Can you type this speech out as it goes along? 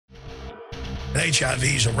And HIV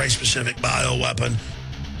is a race-specific bioweapon.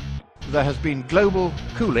 There has been global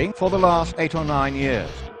cooling for the last 8 or 9 years.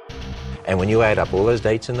 And when you add up all those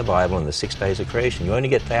dates in the Bible and the 6 days of creation, you only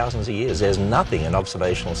get thousands of years. There's nothing in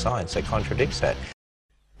observational science that contradicts that.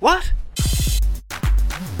 What?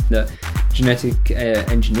 The genetic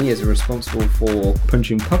engineers are responsible for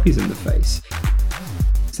punching puppies in the face.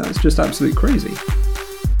 So that's just absolutely crazy.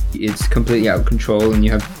 It's completely out of control and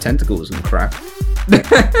you have tentacles and crap.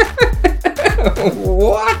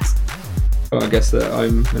 What? Well, I guess that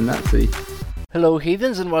I'm a Nazi. Hello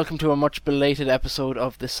heathens, and welcome to a much belated episode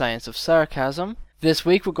of The Science of Sarcasm. This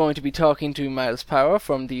week we're going to be talking to Myles Power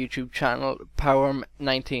from the YouTube channel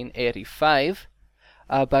Power1985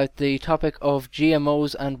 about the topic of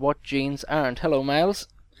GMOs and what genes aren't. Hello Myles.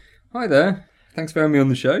 Hi there. Thanks for having me on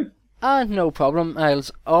the show. No problem.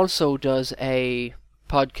 Myles also does a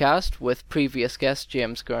podcast with previous guest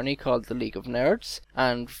James Gurney called The League of Nerds,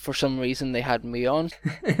 and for some reason they had me on.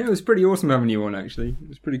 It was pretty awesome having you on, actually. It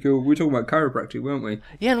was pretty cool. We were talking about chiropractic, weren't we?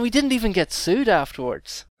 Yeah, and we didn't even get sued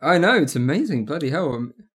afterwards. I know, it's amazing. Bloody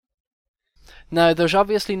hell. Now, there's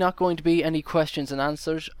obviously not going to be any questions and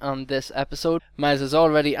answers on this episode. Myles has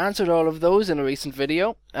already answered all of those in a recent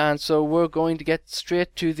video, and so we're going to get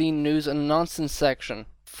straight to the news and nonsense section.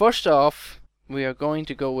 First off, we are going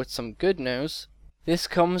to go with some good news. This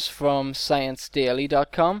comes from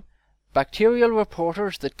ScienceDaily.com. Bacterial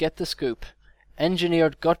reporters that get the scoop.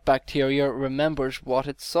 Engineered gut bacteria remembers what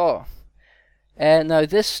it saw. Now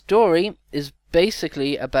this story is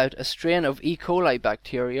basically about a strain of E. coli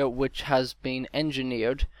bacteria which has been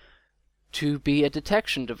engineered to be a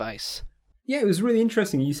detection device. Yeah, it was really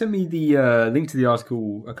interesting. You sent me the link to the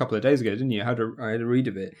article a couple of days ago, didn't you? I had a read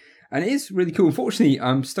of it. And it is really cool. Unfortunately,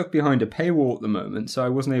 I'm stuck behind a paywall at the moment, so I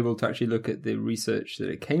wasn't able to actually look at the research that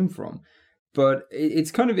it came from. But it's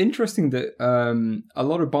kind of interesting that a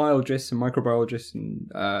lot of biologists and microbiologists and,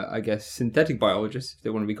 I guess, synthetic biologists, if they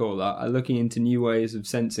want to be called that, are looking into new ways of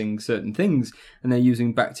sensing certain things, and they're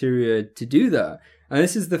using bacteria to do that. And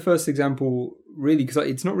this is the first example, really, because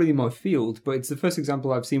it's not really my field, but it's the first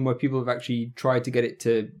example I've seen where people have actually tried to get it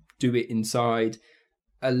to do it inside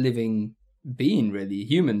a living being, really,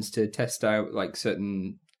 humans, to test out like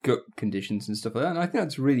certain gut conditions and stuff like that. And I think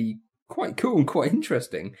that's really quite cool and quite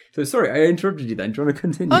interesting. So sorry, I interrupted you then. Do you want to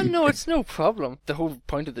continue? Oh no, it's no problem. The whole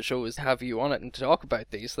point of the show is to have you on it and to talk about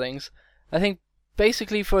these things. I think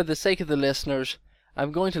basically for the sake of the listeners,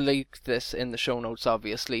 I'm going to link this in the show notes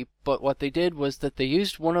obviously, but what they did was that they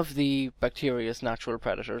used one of the bacteria's natural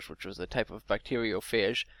predators, which was a type of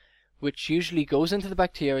bacteriophage, which usually goes into the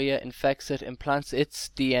bacteria, infects it, implants its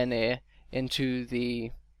DNA into the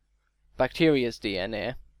bacteria's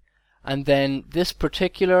DNA, and then this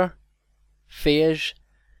particular phage,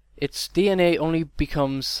 its DNA only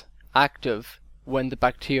becomes active when the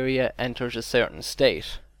bacteria enters a certain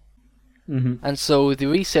state. Mm-hmm. And so the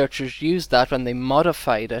researchers used that when they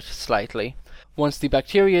modified it slightly. Once the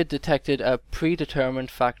bacteria detected a predetermined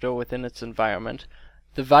factor within its environment,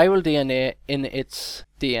 the viral DNA in its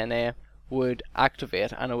DNA would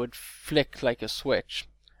activate and it would flick like a switch.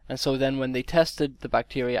 And so then when they tested the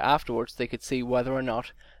bacteria afterwards, they could see whether or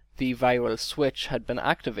not the viral switch had been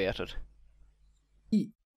activated.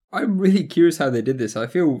 I'm really curious how they did this. I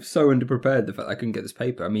feel so underprepared, the fact I couldn't get this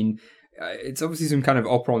paper. I mean, it's obviously some kind of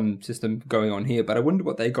Operon system going on here, but I wonder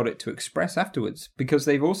what they got it to express afterwards, because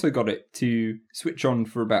they've also got it to switch on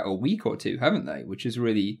for about a week or two, haven't they? Which is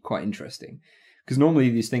really quite interesting. Because normally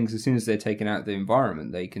these things, as soon as they're taken out of the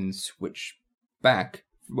environment, they can switch back,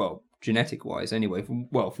 well, genetic-wise anyway, from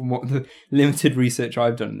what the limited research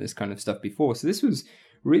I've done on this kind of stuff before. So this was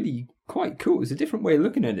really quite cool. It's a different way of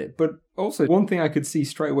looking at it. But also, one thing I could see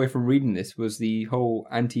straight away from reading this was the whole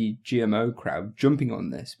anti-GMO crowd jumping on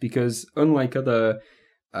this, because unlike other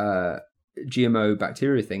GMO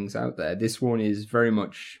bacteria things out there, this one is very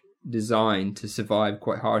much designed to survive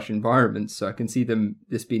quite harsh environments. So I can see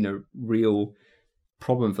this being a real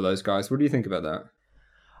problem for those guys. What do you think about that?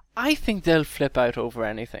 I think they'll flip out over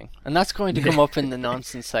anything, and that's going to come up in the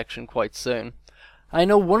nonsense section quite soon. I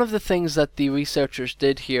know one of the things that the researchers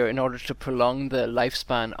did here in order to prolong the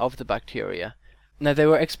lifespan of the bacteria. Now, they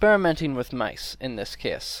were experimenting with mice in this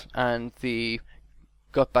case, and the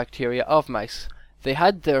gut bacteria of mice. They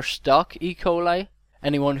had their stock E. coli.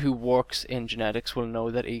 Anyone who works in genetics will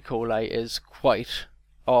know that E. coli is quite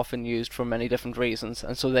often used for many different reasons,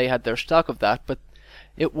 and so they had their stock of that, but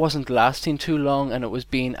it wasn't lasting too long and it was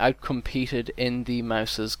being outcompeted in the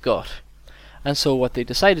mouse's gut. And so what they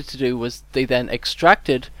decided to do was they then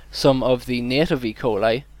extracted some of the native E.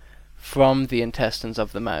 coli from the intestines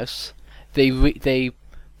of the mouse. They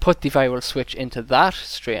put the viral switch into that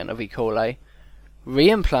strain of E. coli,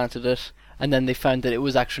 reimplanted it, and then they found that it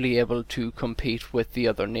was actually able to compete with the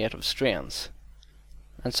other native strains.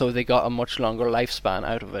 And so they got a much longer lifespan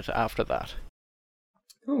out of it after that.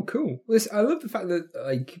 Oh, cool. Listen, I love the fact that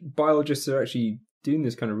like biologists are actually doing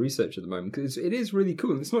this kind of research at the moment, because it is really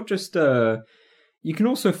cool. And it's not just... you can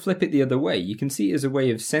also flip it the other way. You can see it as a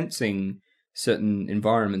way of sensing certain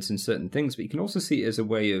environments and certain things, but you can also see it as a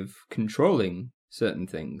way of controlling certain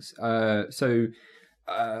things. Many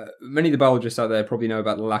of the biologists out there probably know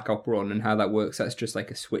about the lac operon and how that works. That's just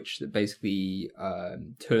like a switch that basically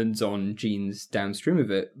turns on genes downstream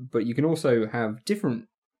of it. But you can also have different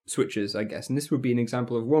switches, I guess. And this would be an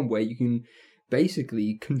example of one where you can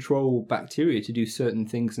basically control bacteria to do certain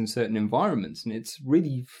things in certain environments. And it's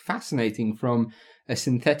really fascinating from a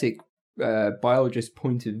synthetic biologist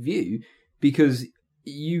point of view, because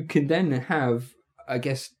you can then have, I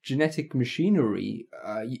guess, genetic machinery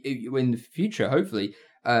in the future, hopefully,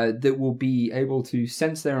 that will be able to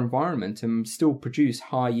sense their environment and still produce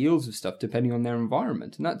high yields of stuff depending on their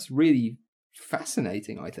environment. And that's really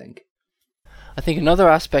fascinating, I think. I think another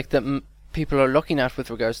aspect that people are looking at with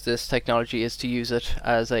regards to this technology is to use it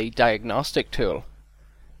as a diagnostic tool.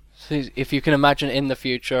 So if you can imagine in the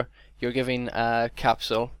future, you're giving a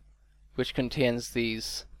capsule which contains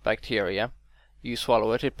these bacteria. You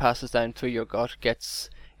swallow it, it passes down through your gut, gets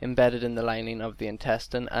embedded in the lining of the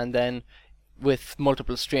intestine, and then with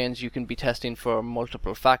multiple strains you can be testing for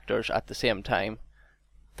multiple factors at the same time.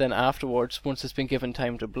 Then afterwards, once it's been given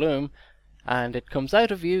time to bloom and it comes out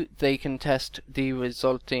of you, they can test the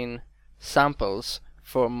resulting samples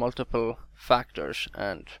for multiple factors,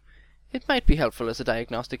 and it might be helpful as a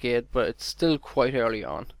diagnostic aid, but it's still quite early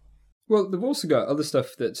on. Well, they've also got other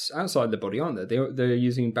stuff that's outside the body, aren't they? They're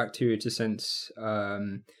using bacteria to sense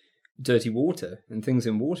dirty water and things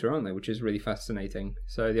in water, aren't they? Which is really fascinating.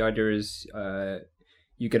 So the idea is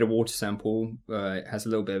you get a water sample, it has a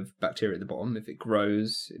little bit of bacteria at the bottom. If it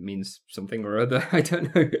grows, it means something or other. I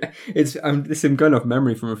don't know. I'm going off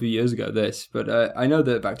memory from a few years ago, but I know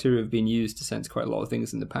that bacteria have been used to sense quite a lot of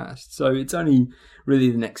things in the past. So it's only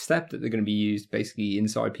really the next step that they're going to be used basically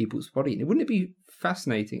inside people's body. And wouldn't it be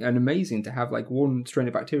fascinating and amazing to have like one strain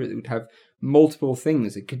of bacteria that would have multiple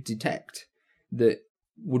things it could detect that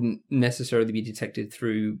wouldn't necessarily be detected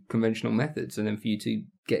through conventional methods, and then for you to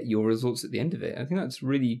get your results at the end of it? I think that's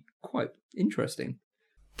really quite interesting.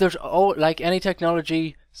 There's like any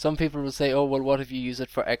technology, some people will say, oh well, what if you use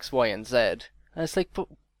it for X, Y, and Z? And it's like, but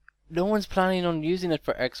no one's planning on using it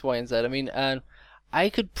for X, Y, and Z. I mean, and I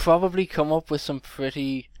could probably come up with some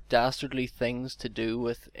pretty dastardly things to do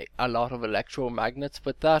with a lot of electromagnets,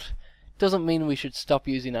 but that doesn't mean we should stop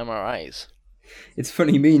using MRIs. It's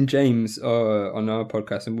funny, me and James on our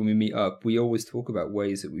podcast, and when we meet up, we always talk about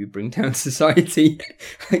ways that we bring down society,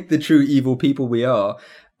 like the true evil people we are.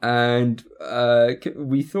 And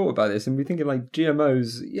we thought about this, and we're thinking like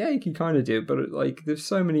GMOs, yeah, you can kind of do it, but like there's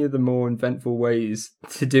so many other more inventful ways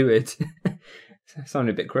to do it.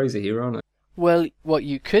 Sounding a bit crazy here, aren't I? Well, what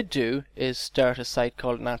you could do is start a site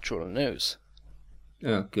called Natural News.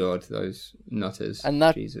 Oh God, those nutters. And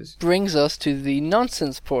that Jesus. brings us to the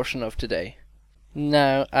nonsense portion of today.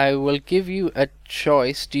 Now, I will give you a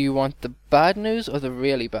choice. Do you want the bad news or the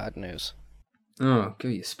really bad news? Oh, God,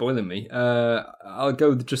 you're spoiling me. I'll go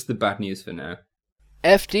with just the bad news for now.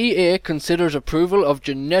 FDA considers approval of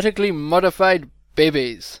genetically modified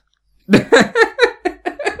babies.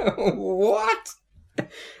 What?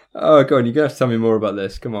 Oh, God, you're going to have to tell me more about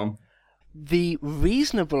this. Come on. The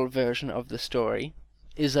reasonable version of the story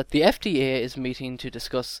is that the FDA is meeting to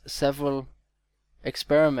discuss several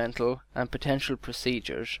experimental and potential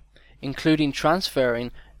procedures, including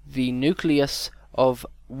transferring the nucleus of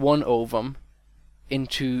one ovum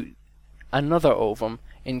into another ovum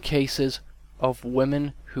in cases of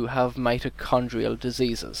women who have mitochondrial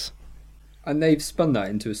diseases. And they've spun that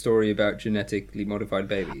into a story about genetically modified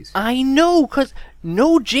babies. I know, because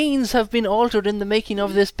no genes have been altered in the making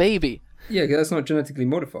of this baby. Yeah, 'cause that's not genetically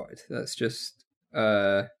modified. That's just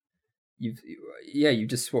you've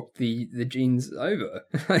just swapped the genes over.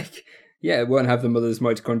 Like, yeah, it won't have the mother's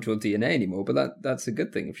mitochondrial DNA anymore, but that's a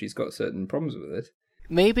good thing if she's got certain problems with it.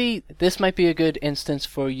 Maybe this might be a good instance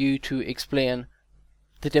for you to explain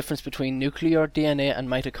the difference between nuclear DNA and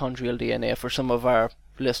mitochondrial DNA for some of our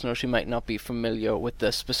listeners who might not be familiar with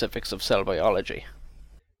the specifics of cell biology.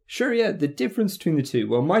 Sure, yeah, the difference between the two.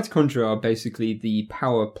 Well, mitochondria are basically the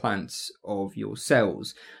power plants of your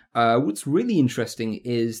cells. What's really interesting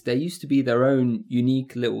is they used to be their own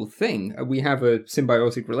unique little thing. We have a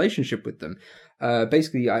symbiotic relationship with them.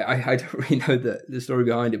 Basically, I don't really know the story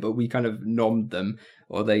behind it, but we kind of nommed them,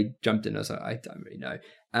 or they jumped in us, I don't really know.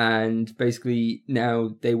 and basically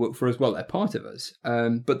now they work for us. Well, they're part of us,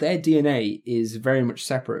 but their DNA is very much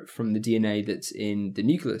separate from the DNA that's in the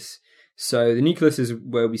nucleus. So the nucleus is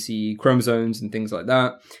where we see chromosomes and things like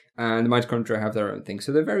that, and the mitochondria have their own thing.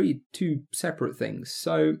 So they're two separate things.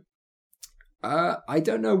 So I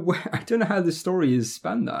don't know how the story has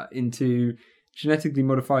spanned that into genetically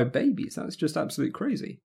modified babies. That's just absolutely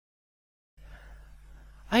crazy.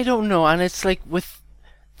 I don't know, and it's like with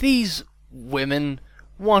these women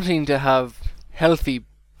wanting to have healthy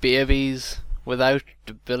babies without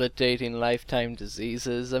debilitating lifetime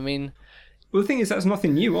diseases. I mean... Well, the thing is, that's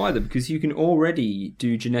nothing new either, because you can already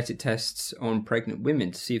do genetic tests on pregnant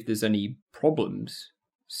women to see if there's any problems.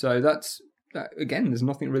 So that again, there's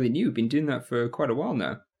nothing really new. We've been doing that for quite a while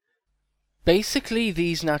now. Basically,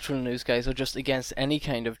 these natural news guys are just against any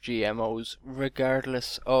kind of GMOs,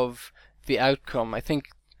 regardless of the outcome. I think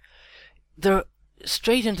they're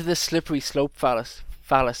straight into this slippery slope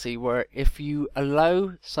fallacy where if you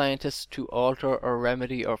allow scientists to alter or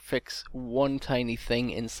remedy or fix one tiny thing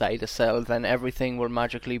inside a cell, then everything will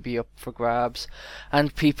magically be up for grabs,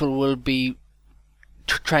 and people will be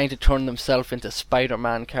trying to turn themselves into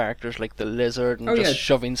Spider-Man characters like the Lizard and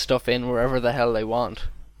shoving stuff in wherever the hell they want.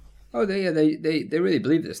 Oh, they really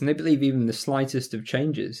believe this, and they believe even the slightest of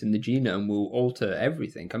changes in the genome will alter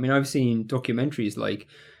everything. I mean, I've seen documentaries like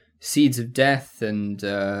Seeds of Death and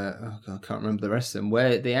I can't remember the rest of them,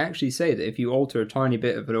 where they actually say that if you alter a tiny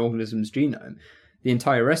bit of an organism's genome, the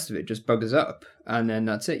entire rest of it just buggers up, and then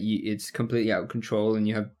that's it. It's completely out of control, and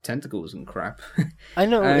you have tentacles and crap. I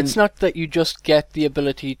know, it's not that you just get the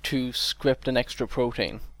ability to script an extra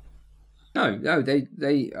protein. No,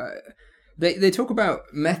 they talk about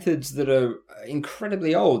methods that are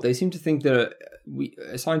incredibly old. They seem to think that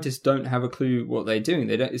scientists don't have a clue what they're doing.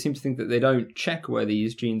 They seem to think that they don't check where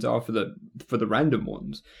these genes are for the random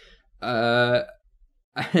ones. The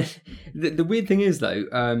weird thing is, though,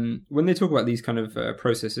 when they talk about these kind of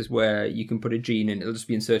processes where you can put a gene and it'll just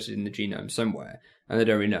be inserted in the genome somewhere, and they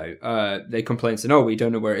don't really know, they complain saying, "Oh, we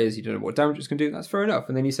don't know where it is, you don't know what damage it's going to do." That's fair enough.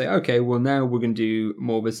 And then you say, "Okay, well now we're going to do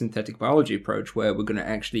more of a synthetic biology approach where we're going to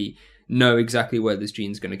actually know exactly where this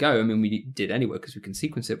gene's going to go." I mean, we did anyway because we can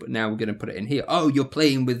sequence it, but now we're going to put it in here. Oh, you're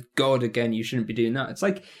playing with God again. You shouldn't be doing that. It's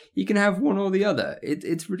like you can have one or the other.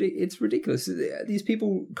 It's ridiculous. These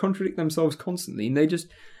people contradict themselves constantly, and they just...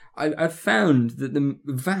 I've found that the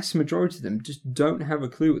vast majority of them just don't have a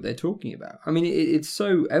clue what they're talking about. I mean, it's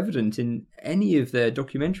so evident in any of their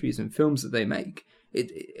documentaries and films that they make.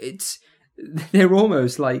 They're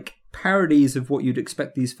almost like parodies of what you'd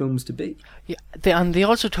expect these films to be. Yeah, they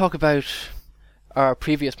also talk about our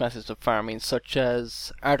previous methods of farming, such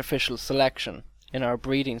as artificial selection in our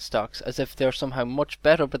breeding stocks, as if they're somehow much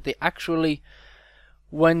better, but they actually,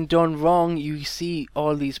 when done wrong, you see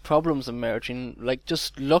all these problems emerging. Like,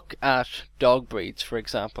 just look at dog breeds, for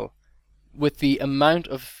example. With the amount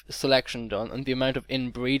of selection done and the amount of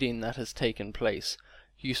inbreeding that has taken place,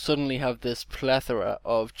 you suddenly have this plethora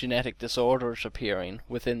of genetic disorders appearing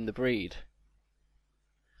within the breed.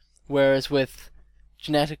 Whereas with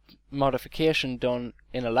genetic modification done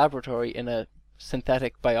in a laboratory, in a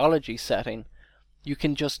synthetic biology setting, you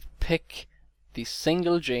can just pick the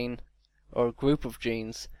single gene or group of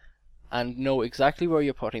genes and know exactly where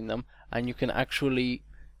you're putting them, and you can actually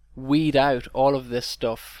weed out all of this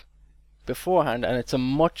stuff beforehand, and it's a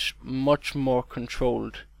much, much more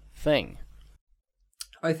controlled thing.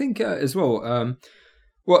 I think as well,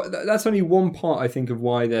 that's only one part, I think, of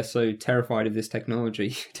why they're so terrified of this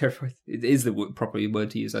technology. Terrified, it is the proper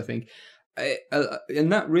word to use, I think.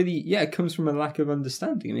 And that really, comes from a lack of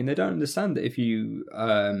understanding. I mean, they don't understand that if you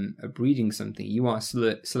are breeding something, you are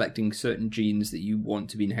selecting certain genes that you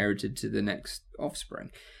want to be inherited to the next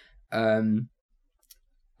offspring. And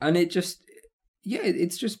it just,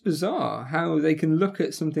 it's just bizarre how they can look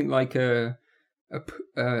at something like a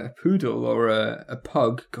poodle or a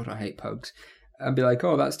pug, God, I hate pugs, and be like,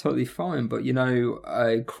 oh, that's totally fine, but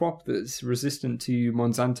a crop that's resistant to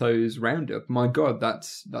Monsanto's Roundup, my God,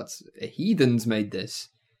 that's a heathen's made this.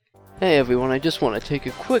 Hey everyone, I just want to take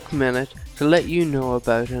a quick minute to let you know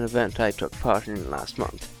about an event I took part in last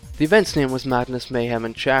month. The event's name was Madness, Mayhem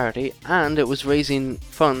and Charity, and it was raising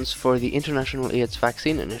funds for the International AIDS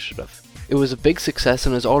Vaccine Initiative. It was a big success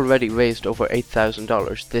and has already raised over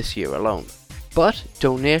 $8,000 this year alone. But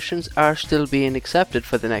donations are still being accepted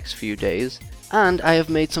for the next few days, and I have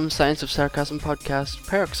made some Science of Sarcasm podcast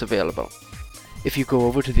perks available. If you go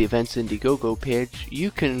over to the Events Indiegogo page, you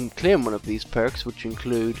can claim one of these perks, which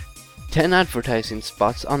include 10 advertising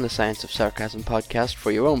spots on the Science of Sarcasm podcast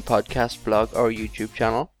for your own podcast, blog or YouTube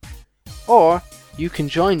channel, or you can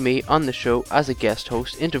join me on the show as a guest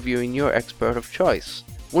host interviewing your expert of choice.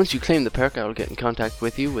 Once you claim the perk, I will get in contact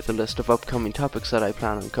with you with a list of upcoming topics that I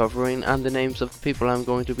plan on covering and the names of the people I'm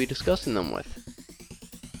going to be discussing them with.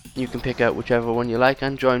 You can pick out whichever one you like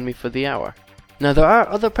and join me for the hour. Now there are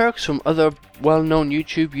other perks from other well-known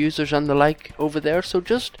YouTube users and the like over there, so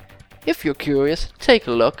just, if you're curious, take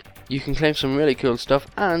a look. You can claim some really cool stuff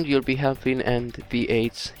and you'll be helping end the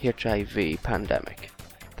AIDS HIV pandemic.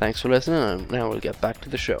 Thanks for listening, and now we'll get back to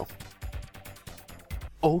the show.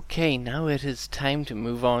 Okay, now it is time to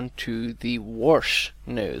move on to the worse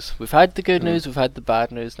news. We've had the good news, we've had the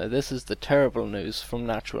bad news, now this is the terrible news from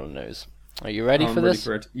Natural News. Are you ready for this?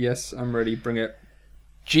 I'm ready for it. Yes, I'm ready, bring it.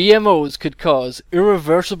 GMOs could cause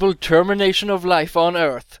irreversible termination of life on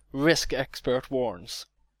Earth, risk expert warns.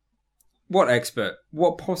 What expert?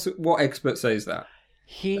 What expert says that?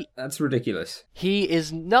 That's ridiculous. He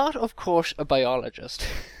is not, of course, a biologist.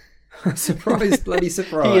 Surprise, bloody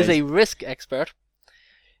surprise. He is a risk expert.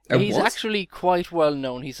 He's what? actually quite well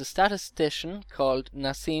known. He's a statistician called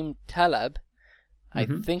Nassim Taleb. I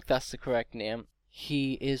think that's the correct name.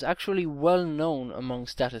 He is actually well known among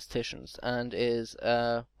statisticians and is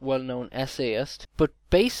a well-known essayist. But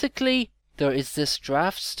basically, there is this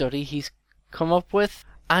draft study he's come up with,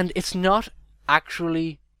 and it's not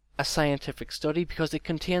actually a scientific study because it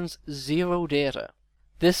contains zero data.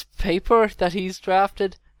 This paper that he's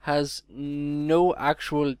drafted has no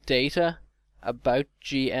actual data about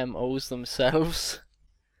GMOs themselves.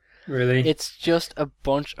 Really? It's just a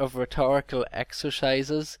bunch of rhetorical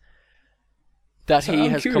exercises that he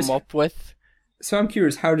has come up with. So I'm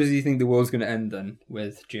curious, how does he think the world's going to end then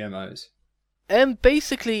with GMOs?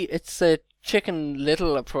 Basically, it's a Chicken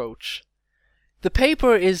Little approach. The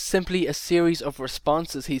paper is simply a series of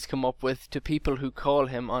responses he's come up with to people who call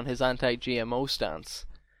him on his anti-GMO stance.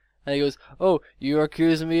 And he goes, "Oh, you're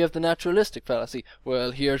accusing me of the naturalistic fallacy.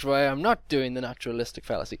 Well, here's why I'm not doing the naturalistic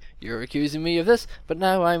fallacy. You're accusing me of this, but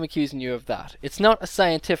now I'm accusing you of that." It's not a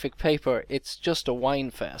scientific paper, it's just a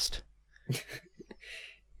wine fest.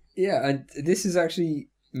 Yeah, and this has actually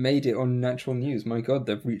made it on Natural News. My God,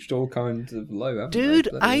 they've reached all kinds of low, haven't Dude,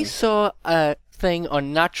 they? I saw a thing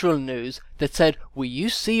on Natural News that said, "We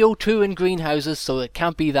use CO2 in greenhouses, so it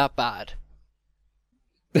can't be that bad."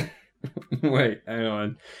 Wait, hang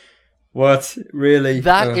on. What? Really?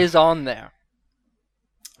 That is on there.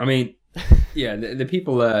 I mean, yeah, the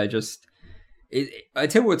people there just... I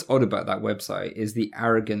tell you what's odd about that website is the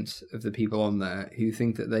arrogance of the people on there who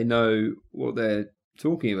think that they know what they're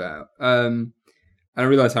talking about. And I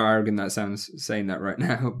realise how arrogant that sounds saying that right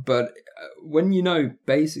now, but when you know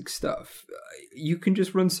basic stuff, you can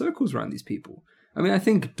just run circles around these people. I mean, I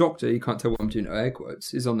think Doctor, you can't tell what I'm doing, air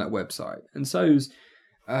quotes, is on that website. And so's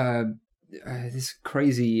this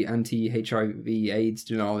crazy anti-HIV AIDS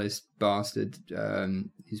denialist bastard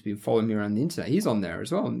who's been following me around the internet. He's on there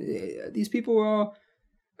as well. And these people are,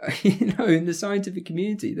 in the scientific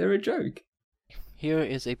community, they're a joke. Here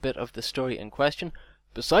is a bit of the story in question.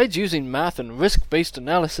 Besides using math and risk-based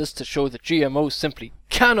analysis to show that GMOs simply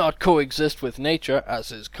cannot coexist with nature,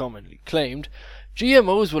 as is commonly claimed,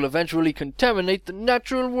 GMOs will eventually contaminate the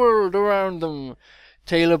natural world around them.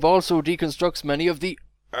 Taleb also deconstructs many of the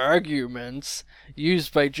arguments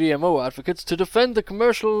used by GMO advocates to defend the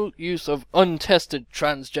commercial use of untested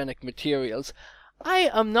transgenic materials. I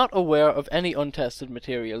am not aware of any untested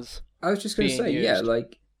materials. I was just going to say, used. Yeah,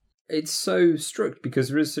 it's so strict because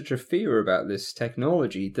there is such a fear about this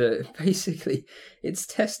technology that basically it's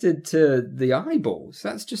tested to the eyeballs.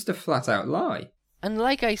 That's just a flat out lie. And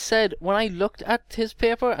like I said, when I looked at his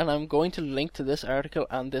paper, and I'm going to link to this article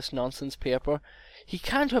and this nonsense paper, he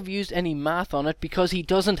can't have used any math on it because he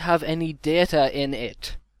doesn't have any data in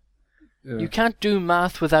it. Yeah. You can't do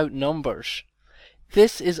math without numbers.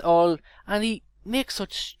 This is all... And he makes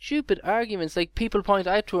such stupid arguments. Like, people point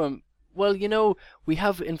out to him, well, we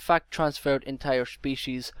have in fact transferred entire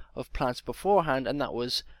species of plants beforehand, and that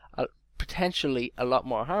was potentially a lot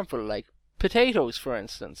more harmful, like potatoes, for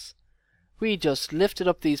instance. We just lifted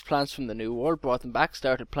up these plants from the New World, brought them back,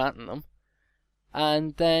 started planting them,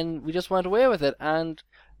 and then we just went away with it. And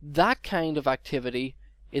that kind of activity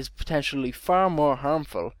is potentially far more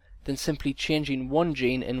harmful than simply changing one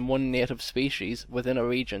gene in one native species within a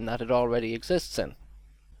region that it already exists in.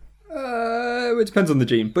 It depends on the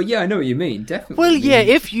gene, but yeah, I know what you mean, definitely. Well, yeah,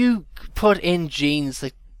 if you put in genes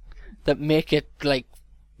that make it,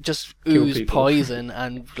 just ooze poison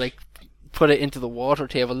and, put it into the water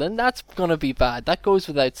table, then that's gonna be bad. That goes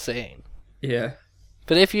without saying. Yeah.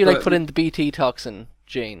 But if you, put in the BT toxin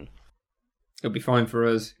gene... It'll be fine for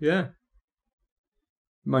us, yeah.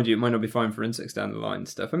 Mind you, it might not be fine for insects down the line and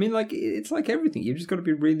stuff. I mean, like, it's like everything. You've just got to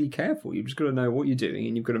be really careful. You've just got to know what you're doing,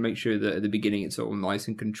 and you've got to make sure that at the beginning it's all nice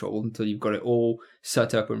and controlled until you've got it all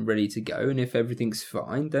set up and ready to go. And if everything's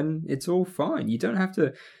fine, then it's all fine. You don't have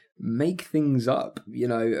to make things up,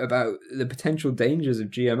 about the potential dangers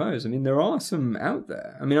of GMOs. I mean, there are some out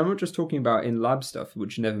there. I mean, I'm not just talking about in lab stuff,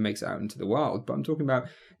 which never makes it out into the wild, but I'm talking about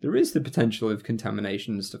there is the potential of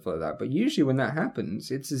contamination and stuff like that. But usually when that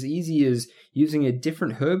happens, it's as easy as using a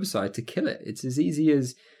different herbicide to kill it. It's as easy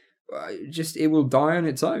as it will die on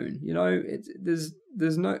its own.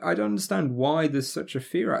 There's no, I don't understand why there's such a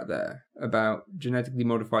fear out there about genetically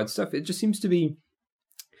modified stuff. It just seems to be,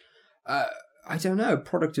 I don't know, a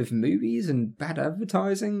product of movies and bad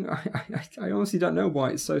advertising. I honestly don't know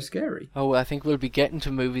why it's so scary. Oh, well, I think we'll be getting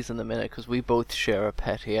to movies in a minute because we both share a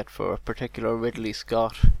pet hate for a particular Ridley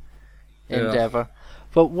Scott endeavour.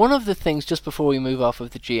 But one of the things, just before we move off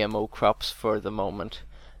of the GMO crops for the moment,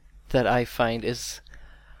 that I find is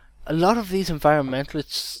a lot of these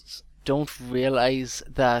environmentalists don't realise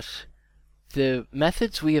that the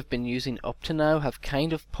methods we have been using up to now have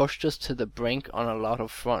kind of pushed us to the brink on a lot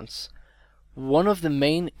of fronts. One of the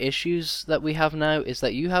main issues that we have now is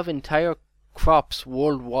that you have entire crops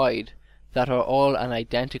worldwide that are all an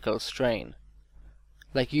identical strain.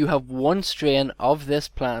 Like, you have one strain of this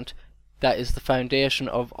plant that is the foundation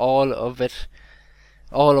of all of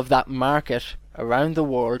that market around the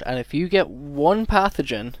world, and if you get one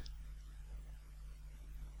pathogen,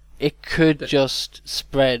 it could just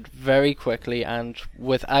spread very quickly, and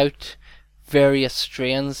without various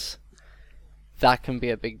strains, that can be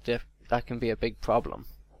a big problem.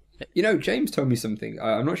 James told me something.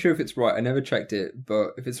 I'm not sure if it's right. I never checked it,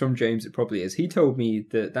 but if it's from James, it probably is. He told me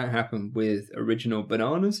that happened with original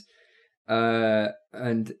bananas.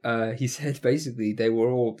 And he said basically they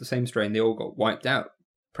were all the same strain. They all got wiped out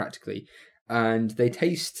practically. And they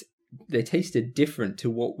tasted different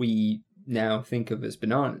to what we now think of as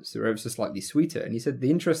bananas. They're ever so slightly sweeter. And he said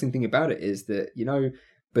the interesting thing about it is that,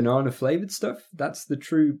 banana flavored stuff, that's the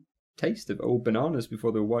true taste of old bananas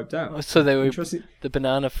before they were wiped out. So the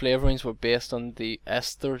banana flavorings were based on the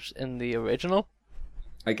esters in the original?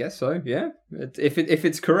 I guess so, yeah. If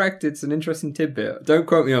it's correct, it's an interesting tidbit. Don't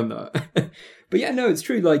quote me on that. But yeah, no, it's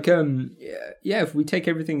true. Like, if we take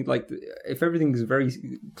everything, like, if everything is very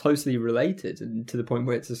closely related and to the point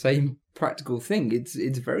where it's the same practical thing, it's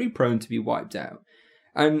very prone to be wiped out.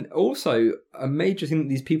 And also, a major thing that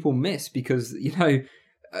these people miss, because,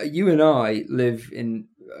 you and I live in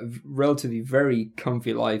relatively very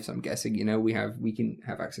comfy lives, I'm guessing. We can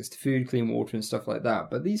have access to food, clean water and stuff like that.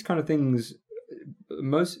 But these kind of things,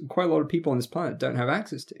 quite a lot of people on this planet don't have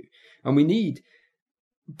access to. And we need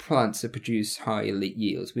plants that produce high elite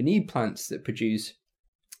yields. We need plants that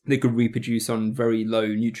could reproduce on very low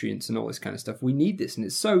nutrients and all this kind of stuff. We need this, and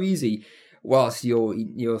it's so easy whilst you're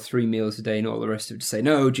eating your 3 meals a day and all the rest of it to say,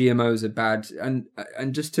 no, GMOs are bad, and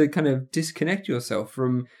just to kind of disconnect yourself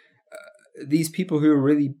from these people who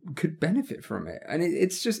really could benefit from it. And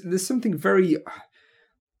it's just, there's something very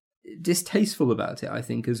distasteful about it, I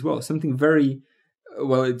think, as well. Something very,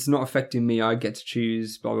 well, it's not affecting me, I get to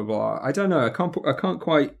choose, blah, blah, blah. I don't know, I can't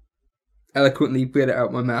quite eloquently get it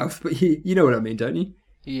out my mouth, but you know what I mean, don't you?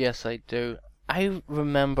 Yes, I do. I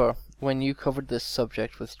remember when you covered this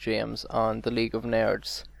subject with James on the League of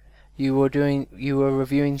Nerds, you were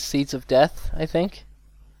reviewing Seeds of Death, I think?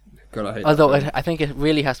 God, I hate Although I think it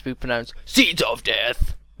really has to be pronounced Seeds of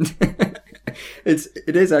Death.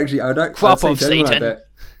 It is actually. Crop of Satan.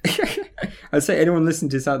 I'd say anyone listening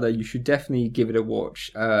to this out there, you should definitely give it a watch.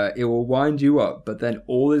 It will wind you up, but then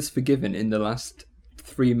all is forgiven in the last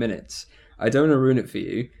 3 minutes. I don't want to ruin it for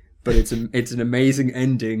you, but it's an amazing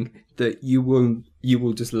ending that you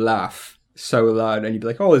will just laugh so loud, and you'll be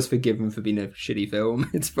like, "Oh, it's forgiven for being a shitty film.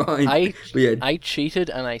 It's fine." I cheated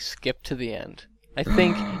and I skipped to the end. I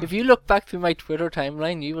think if you look back through my Twitter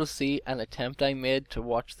timeline, you will see an attempt I made to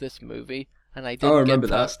watch this movie, and I didn't get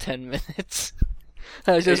past 10 minutes.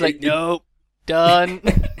 I was just nope, done.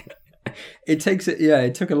 It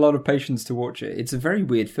took a lot of patience to watch it. It's a very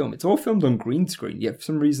weird film. It's all filmed on green screen, yet for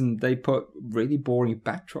some reason they put really boring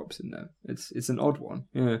backdrops in there. It's an odd one.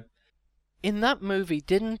 Yeah. In that movie,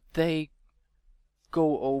 didn't they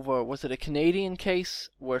go over, was it a Canadian case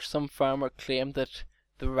where some farmer claimed that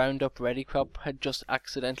the Roundup Ready crop had just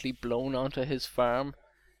accidentally blown onto his farm?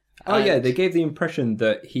 Oh yeah, they gave the impression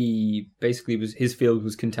that his field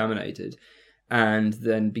was contaminated, and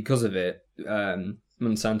then because of it,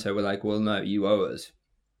 Monsanto were like, well, no, you owe us.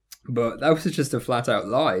 But that was just a flat out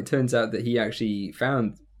lie. It turns out that he actually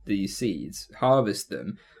found these seeds, harvested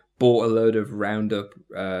them, bought a load of Roundup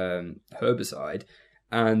herbicide,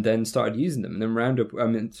 and then started using them. And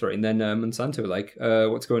then Monsanto were like,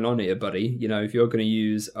 what's going on here, buddy? You know, if you're going to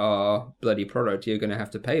use our bloody product, you're going to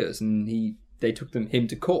have to pay us. And they took him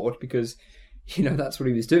to court because, you know, that's what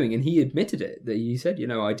he was doing. And he admitted it, that he said, you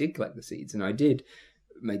know, I did collect the seeds and I did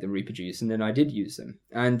make them reproduce and then I did use them.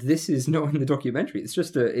 And this is not in the documentary. It's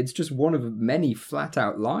just one of many flat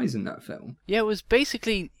out lies in that film. Yeah, it was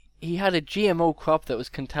basically, he had a GMO crop that was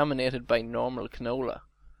contaminated by normal canola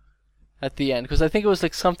at the end, because I think it was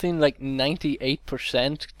like something like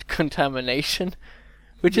 98% contamination,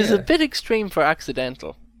 which is a bit extreme for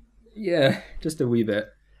accidental. Yeah, just a wee bit.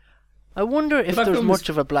 I wonder if there's much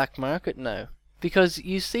of a black market now, because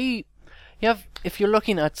you see, if you're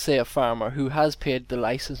looking at, say, a farmer who has paid the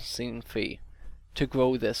licensing fee to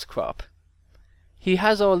grow this crop, he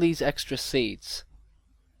has all these extra seeds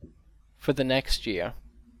for the next year.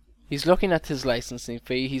 He's looking at his licensing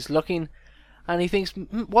fee, and he thinks,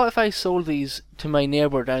 what if I sold these to my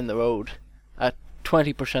neighbour down the road at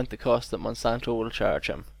 20% the cost that Monsanto will charge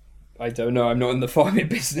him? I don't know, I'm not in the farming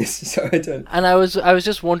business, so I don't... And I was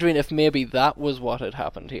just wondering if maybe that was what had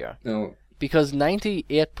happened here. No. Because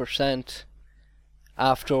 98%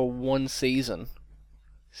 after one season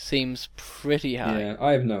seems pretty high. Yeah,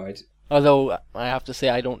 I have no idea. Although, I have to say,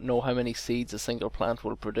 I don't know how many seeds a single plant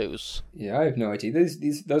will produce. Yeah, I have no idea.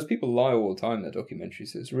 Those people lie all the time in the documentary,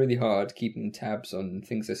 so it's really hard keeping tabs on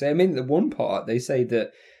things they say. I mean, the one part, they say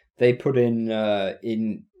that they put in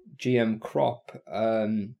GM crop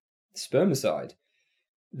spermicide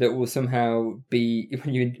that will somehow be,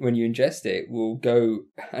 when you ingest it, will go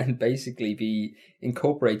and basically be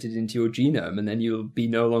incorporated into your genome, and then you'll be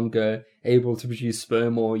no longer able to produce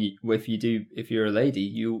sperm, or if you're a lady,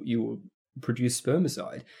 you will produce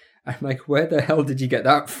spermicide. I'm like, where the hell did you get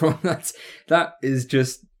that from? That is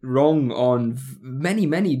just wrong on many,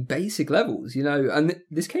 many basic levels, you know. And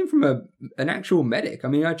this came from an actual medic. I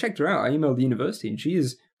mean, I checked her out. I emailed the university, and she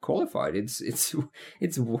is qualified. It's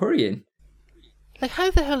worrying. Like,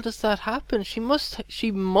 how the hell does that happen? She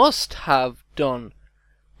must have done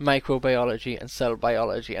microbiology and cell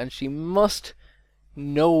biology, and she must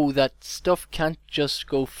know that stuff can't just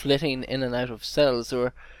go flitting in and out of cells. There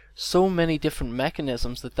are so many different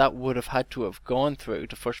mechanisms that would have had to have gone through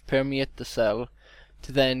to first permeate the cell,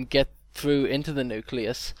 to then get through into the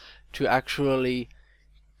nucleus, to actually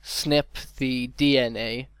snip the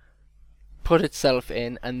DNA, put itself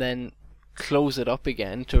in, and then close it up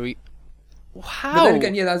again to How? But then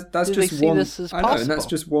again, yeah, that's did just they see one. this as I know, possible? and that's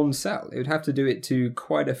just one cell. It would have to do it to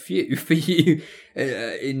quite a few for you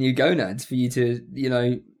in your gonads for you to, you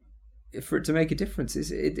know, for it to make a difference.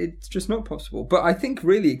 It's just not possible. But I think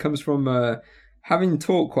really it comes from having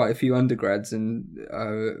taught quite a few undergrads and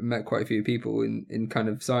met quite a few people in kind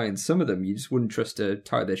of science. Some of them you just wouldn't trust to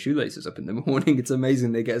tie their shoelaces up in the morning. It's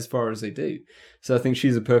amazing they get as far as they do. So I think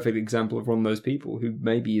she's a perfect example of one of those people who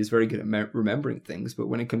maybe is very good at remembering things, but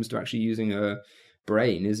when it comes to actually using her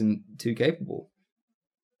brain, isn't too capable.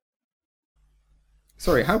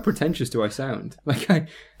 Sorry, how pretentious do I sound? Like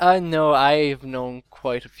I know, I've known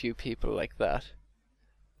quite a few people like that.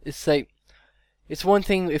 It's like, it's one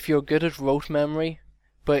thing if you're good at rote memory,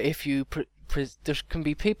 but if you there can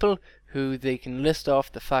be people who they can list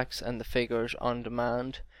off the facts and the figures on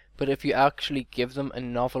demand, but if you actually give them a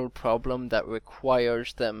novel problem that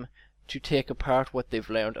requires them to take apart what they've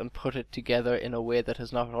learned and put it together in a way that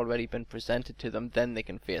has not already been presented to them, then they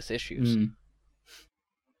can face issues.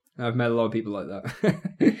 I've met a lot of people like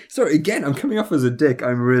that. Sorry, again, I'm coming off as a dick.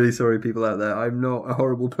 I'm really sorry, people out there. I'm not a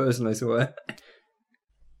horrible person, I swear.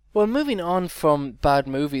 Well, moving on from bad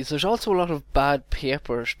movies, there's also a lot of bad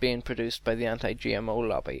papers being produced by the anti-GMO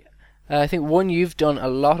lobby. I think one you've done a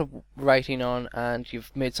lot of writing on and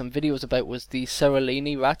you've made some videos about was the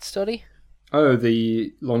Seralini rat study. Oh,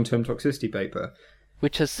 the long-term toxicity paper.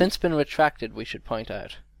 Which has since been retracted, we should point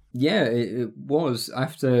out. Yeah, it was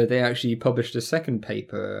after they actually published a second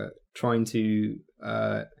paper trying to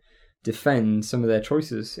defend some of their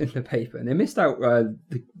choices in the paper. And they missed out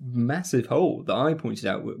the massive hole that I pointed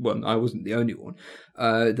out. Well, I wasn't the only one.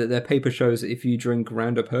 That their paper shows that if you drink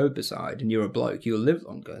Roundup herbicide and you're a bloke, you'll live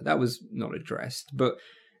longer. That was not addressed. But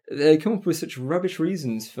they come up with such rubbish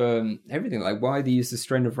reasons for everything, like why they used the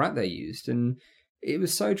strain of rat they used. And it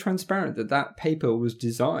was so transparent that paper was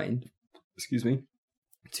designed,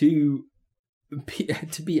 to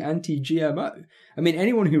be anti-GMO. I mean,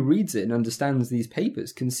 anyone who reads it and understands these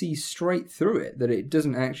papers can see straight through it that it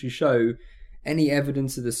doesn't actually show any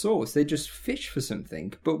evidence of the source. They just fish for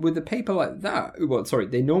something. But with a paper like that,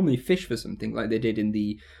 they normally fish for something like they did in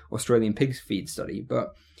the Australian pig feed study.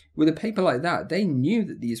 But with a paper like that, they knew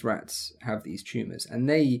that these rats have these tumours, and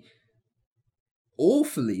they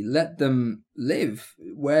awfully let them live,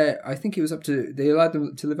 where I think it was they allowed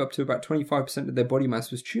them to live up to about 25% of their body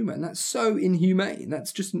mass was tumour, and that's so inhumane.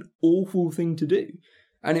 That's just an awful thing to do.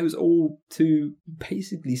 And it was all to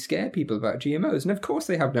basically scare people about GMOs. And of course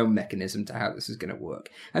they have no mechanism to how this is going to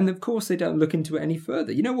work. And of course they don't look into it any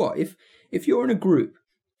further. You know what? If you're in a group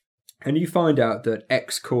and you find out that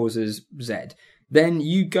X causes Z, then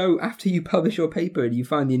you go, after you publish your paper and you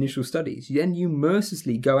find the initial studies, then you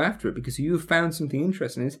mercilessly go after it because you have found something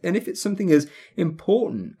interesting. And if it's something as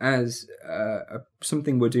important as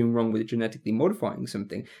something we're doing wrong with genetically modifying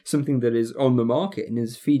something that is on the market and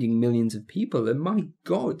is feeding millions of people, then my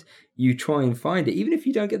God, you try and find it. Even if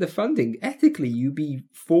you don't get the funding, ethically, you'd be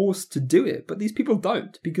forced to do it. But these people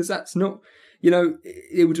don't, because that's not,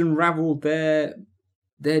 it would unravel their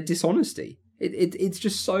dishonesty. It's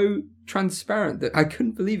just so transparent that I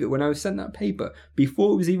couldn't believe it when I was sent that paper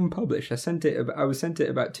before it was even published. I was sent it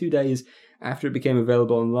about 2 days after it became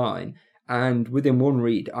available online, and within one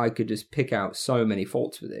read, I could just pick out so many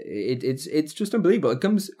faults with it. It's just unbelievable.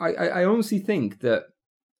 I honestly think that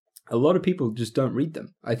a lot of people just don't read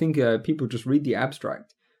them. I think people just read the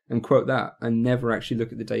abstract and quote that and never actually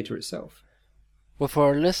look at the data itself. Well, for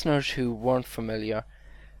our listeners who weren't familiar,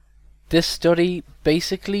 this study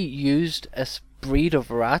basically used a breed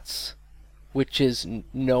of rats which is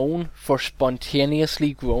known for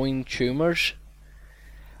spontaneously growing tumours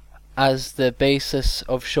as the basis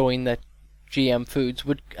of showing that GM foods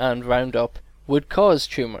and Roundup would cause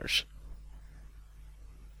tumours.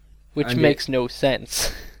 Which makes no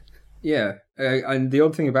sense. Yeah, and the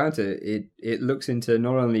odd thing about it looks into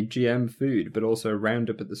not only GM food but also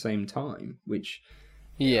Roundup at the same time, which...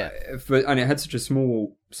 Yeah. And it had such a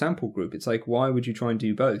small sample group. It's like, why would you try and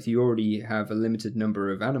do both? You already have a limited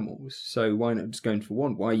number of animals, so why not just going for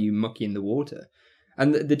one? Why are you mucking the water?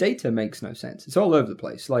 And the data makes no sense. It's all over the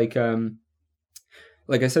place. Like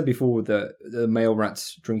I said before, the male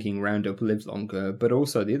rats drinking Roundup live longer, but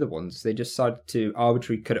also the other ones, they just decided to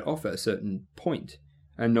arbitrarily cut it off at a certain point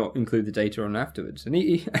and not include the data on afterwards. And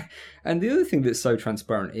the other thing that's so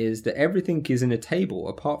transparent is that everything is in a table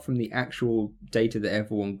apart from the actual data that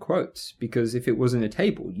everyone quotes. Because if it was in a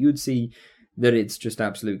table, you'd see that it's just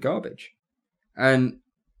absolute garbage. And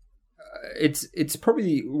it's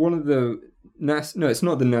probably one of the... No, it's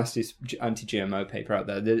not the nastiest anti-GMO paper out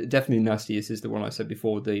there. The definitely nastiest is the one I said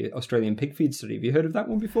before, the Australian pig feed study. Have you heard of that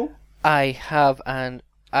one before? I have, and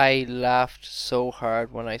I laughed so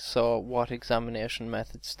hard when I saw what examination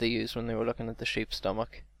methods they used when they were looking at the sheep's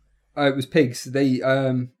stomach. It was pigs. They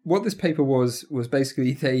what this paper was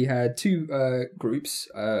basically they had two groups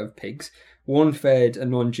of pigs. One fed a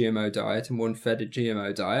non-GMO diet and one fed a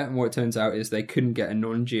GMO diet. And what it turns out is they couldn't get a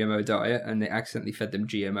non-GMO diet and they accidentally fed them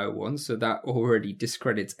GMO ones. So that already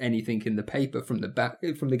discredits anything in the paper from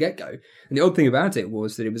the get-go. And the odd thing about it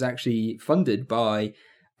was that it was actually funded by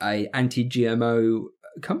a anti-GMO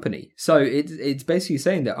company. So it's basically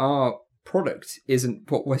saying that our product isn't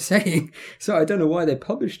what we're saying. So I don't know why they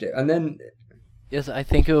published it. And then... Yes, I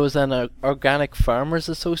think it was an Organic Farmers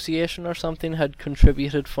Association or something had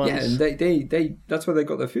contributed funds. Yeah, and they that's where they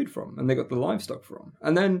got their food from, and they got the livestock from.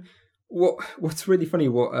 And then what's really funny,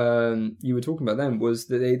 what you were talking about then, was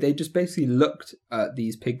that they just basically looked at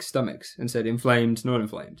these pig stomachs and said inflamed, not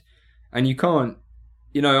inflamed. And you can't,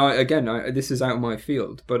 this is out of my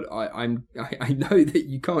field, but I know that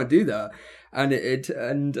you can't do that. And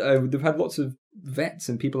they've had lots of vets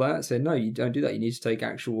and people like that say, no, you don't do that. You need to take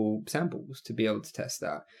actual samples to be able to test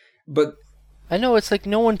that. But I know, it's like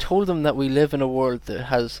no one told them that we live in a world that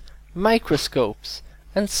has microscopes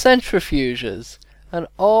and centrifuges and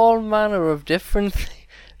all manner of different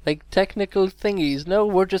technical thingies. No,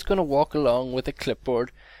 we're just going to walk along with a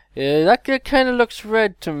clipboard. That kind of looks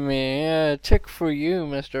red to me. Tick for you,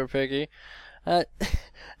 Mr. Piggy. That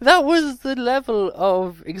was the level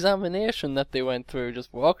of examination that they went through,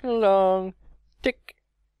 just walking along. Tick,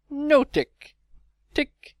 no tick,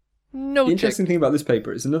 tick, no tick. The interesting thing about this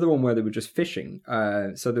paper is another one where they were just fishing.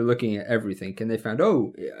 So they're looking at everything, and they found,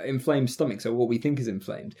 inflamed stomachs are what we think is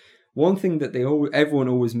inflamed. One thing that everyone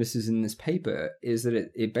always misses in this paper is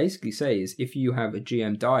that it basically says if you have a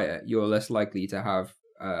GM diet, you're less likely to have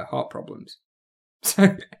heart problems.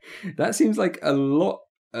 So that seems like a lot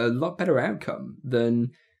better outcome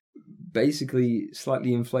than basically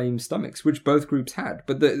slightly inflamed stomachs, which both groups had.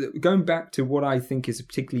 But going back to what I think is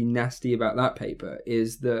particularly nasty about that paper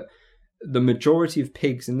is that the majority of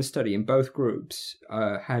pigs in the study in both groups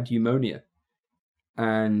had pneumonia,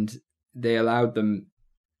 and they allowed them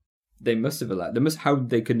they must have allowed. How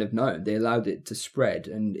they couldn't have known. They allowed it to spread,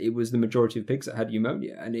 and it was the majority of pigs that had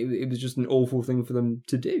pneumonia, and it was just an awful thing for them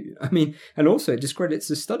to do. I mean, and also it discredits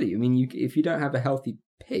the study. I mean, if you don't have a healthy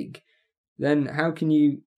pig, then how can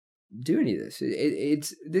you do any of this?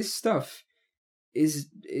 It's this stuff is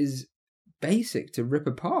basic to rip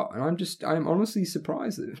apart, and I'm honestly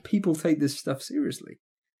surprised that people take this stuff seriously.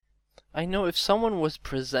 I know if someone was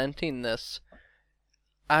presenting this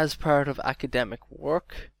as part of academic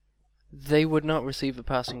work, they would not receive a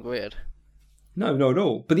passing grade. No, not at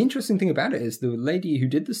all. But the interesting thing about it is the lady who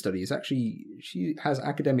did the study is actually, she has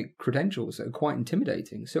academic credentials that are quite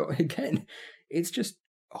intimidating. So again, it's just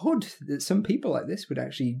odd that some people like this would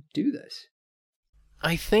actually do this.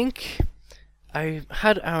 I think I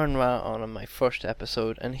had Aaron Ra on my first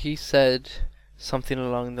episode, and he said something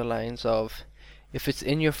along the lines of, if it's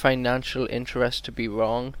in your financial interest to be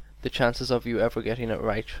wrong, the chances of you ever getting it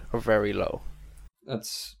right are very low.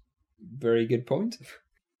 That's a very good point.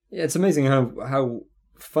 Yeah, it's amazing how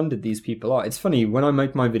funded these people are. It's funny, when I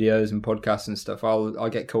make my videos and podcasts and stuff, I'll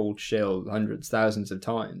get called shill hundreds, thousands of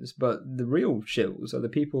times, but the real shills are the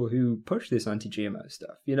people who push this anti-GMO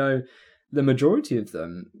stuff. You know, the majority of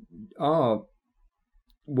them are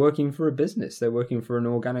working for a business. They're working for an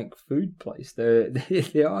organic food place.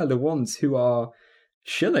 They are the ones who are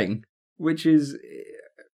shilling, which is,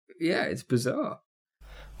 yeah, it's bizarre.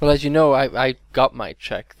 Well, as you know, I got my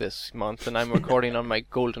check this month, and I'm recording on my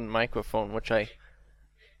golden microphone, which I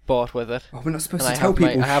bought with it. Oh, we're not supposed to tell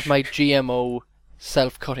people. I have my GMO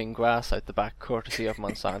self-cutting grass out the back, courtesy of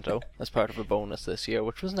Monsanto, as part of a bonus this year,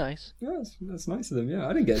 which was nice. Yeah, that's nice of them. Yeah,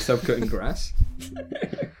 I didn't get self-cutting grass.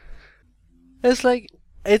 It's like,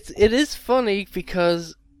 it is funny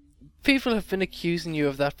because people have been accusing you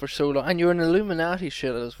of that for so long, and you're an Illuminati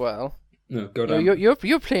shit as well. No, God,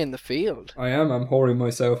 you're playing the field. I am. I'm whoring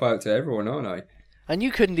myself out to everyone, aren't I? And you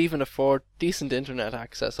couldn't even afford decent internet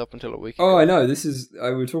access up until a week ago. Oh, I know.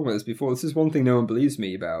 We were talking about this before. This is one thing no one believes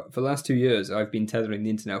me about. For the last 2 years, I've been tethering the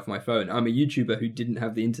internet off my phone. I'm a YouTuber who didn't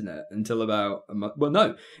have the internet until about a month. Well,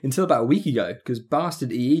 no, until about a week ago, because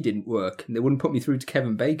bastard EE didn't work, and they wouldn't put me through to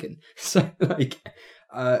Kevin Bacon. So, like,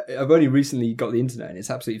 I've only recently got the internet, and it's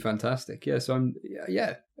absolutely fantastic. Yeah, so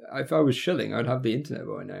if I was shilling, I'd have the internet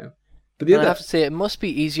by now. But I have to say, it must be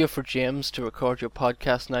easier for James to record your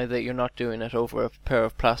podcast now that you're not doing it over a pair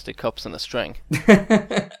of plastic cups and a string.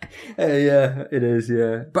 Yeah, it is,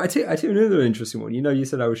 yeah. But I tell you another interesting one. You know, you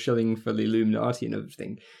said I was shilling for the Illuminati and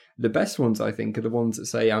everything. The best ones, I think, are the ones that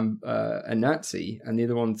say I'm a Nazi, and the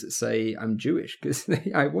other ones that say I'm Jewish, because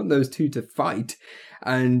I want those two to fight,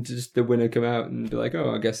 and just the winner come out and be like,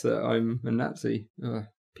 oh, I guess that I'm a Nazi.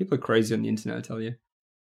 People are crazy on the internet, I tell you.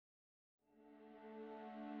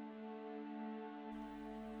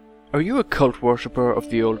 Are you a cult worshipper of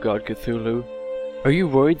the old god Cthulhu? Are you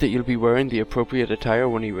worried that you'll be wearing the appropriate attire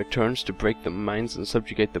when he returns to break the minds and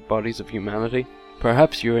subjugate the bodies of humanity?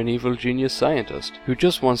 Perhaps you're an evil genius scientist who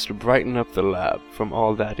just wants to brighten up the lab from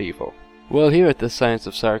all that evil. Well, here at the Science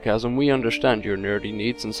of Sarcasm, we understand your nerdy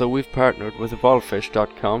needs, and so we've partnered with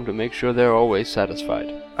evolvefish.com to make sure they're always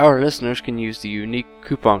satisfied. Our listeners can use the unique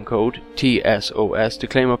coupon code TSOS to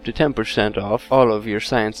claim up to 10% off all of your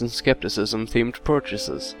science and skepticism themed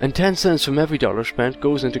purchases. And 10 cents from every dollar spent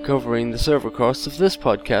goes into covering the server costs of this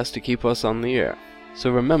podcast to keep us on the air. So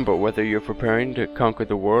remember, whether you're preparing to conquer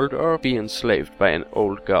the world or be enslaved by an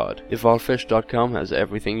old god, evolvefish.com has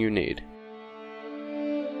everything you need.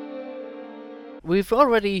 We've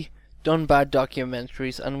already done bad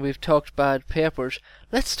documentaries and we've talked bad papers.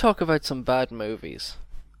 Let's talk about some bad movies.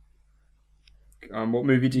 What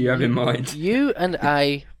movie do you have in mind? You and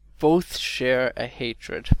I both share a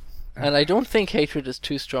hatred. And I don't think hatred is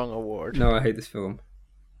too strong a word. No, I hate this film.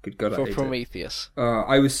 Good God, I hate Prometheus.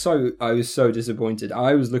 I was so disappointed.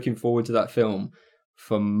 I was looking forward to that film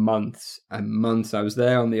for months and months. I was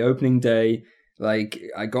there on the opening day. Like,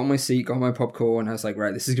 I got my seat, got my popcorn. I was like,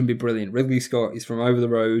 right, this is going to be brilliant. Ridley Scott is from over the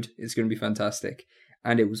road. It's going to be fantastic.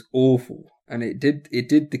 And it was awful. And it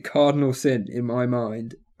did the cardinal sin in my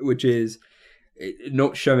mind, which is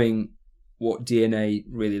not showing what DNA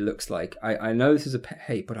really looks like. I know this is a pet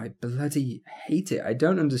hate, but I bloody hate it. I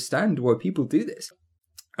don't understand why people do this.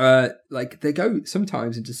 Like, they go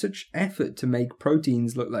sometimes into such effort to make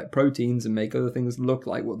proteins look like proteins and make other things look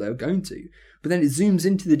like what they're going to. But then it zooms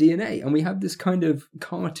into the DNA and we have this kind of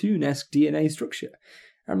cartoon-esque DNA structure.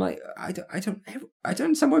 I'm like, I don't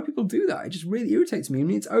understand why people do that. It just really irritates me. I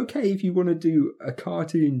mean, it's okay if you want to do a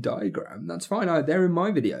cartoon diagram. That's fine. They're in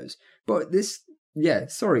my videos. But this, yeah,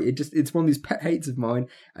 sorry. It's one of these pet hates of mine.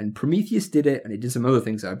 And Prometheus did it, and it did some other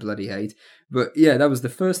things I bloody hate. But yeah, that was the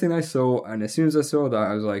first thing I saw. And as soon as I saw that,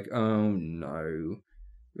 I was like, oh no.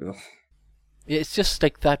 Ugh. It's just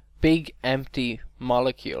like that big empty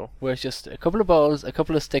molecule where it's just a couple of balls, a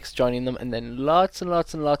couple of sticks joining them, and then lots and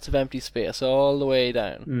lots and lots of empty space all the way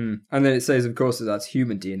down. And then it says, of course, that that's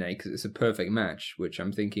human DNA because it's a perfect match, which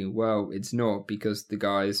I'm thinking, well, it's not because the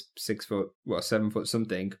guy's 7 foot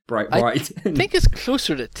something, bright white. I think it's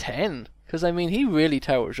closer to 10 because, I mean, he really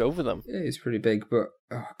towers over them. Yeah, he's pretty big, but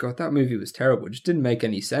oh god, that movie was terrible. It just didn't make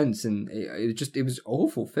any sense, and it was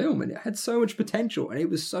awful film, and it had so much potential, and it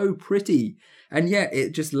was so pretty, and yet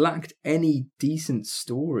it just lacked any decent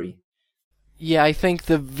story. Yeah, I think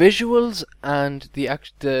the visuals and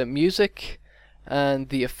the music and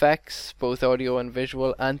the effects, both audio and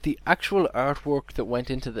visual, and the actual artwork that went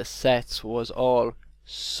into the sets was all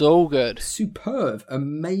so good. Superb,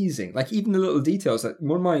 amazing. Like, even the little details. Like,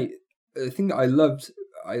 the thing that I loved,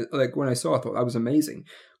 when I saw, I thought that was amazing,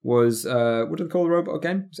 was, what did they call the robot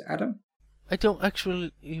again? Was it Adam? I don't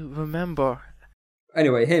actually remember.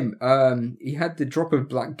 Anyway, him, he had the drop of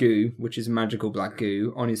black goo, which is magical black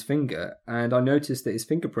goo, on his finger, and I noticed that his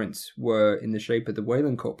fingerprints were in the shape of the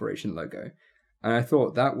Wayland Corporation logo. And I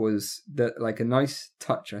thought that was like a nice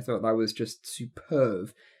touch. I thought that was just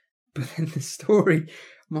superb. But then the story,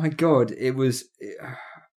 my god, it was...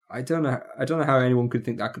 I don't know how anyone could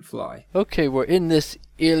think that could fly. Okay, we're in this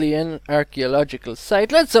alien archaeological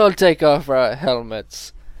site. Let's all take off our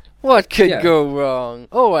helmets. What could go wrong?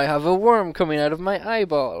 Oh, I have a worm coming out of my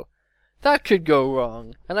eyeball. That could go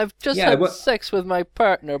wrong. And I've just had sex with my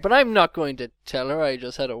partner, but I'm not going to tell her I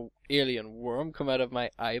just had an alien worm come out of my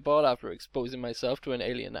eyeball after exposing myself to an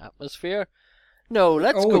alien atmosphere. No,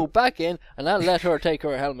 let's go back in, and I'll let her take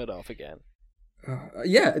her helmet off again.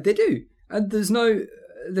 Yeah, they do. And there's no...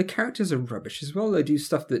 The characters are rubbish as well. They do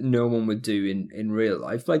stuff that no one would do in real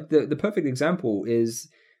life. Like, the perfect example is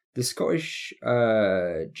the Scottish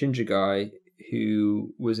ginger guy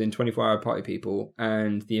who was in 24-Hour Party People,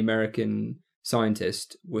 and the American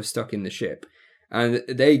scientist were stuck in the ship. And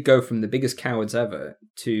they go from the biggest cowards ever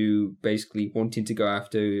to basically wanting to go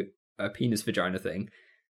after a penis vagina thing.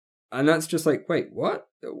 And that's just like, wait, what?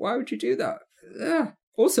 Why would you do that? Ugh.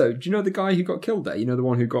 Also, do you know the guy who got killed there? You know, the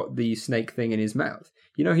one who got the snake thing in his mouth?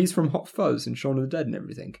 You know, he's from Hot Fuzz and Shaun of the Dead and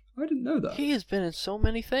everything. I didn't know that. He has been in so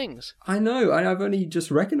many things. I know, and I've only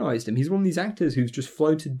just recognised him. He's one of these actors who's just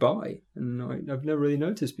floated by, and I've never really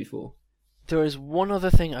noticed before. There is one other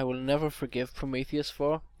thing I will never forgive Prometheus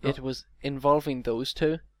for. Oh. It was involving those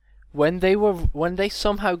two. When they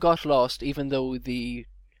somehow got lost, even though the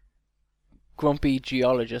grumpy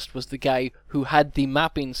geologist was the guy who had the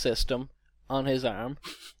mapping system on his arm,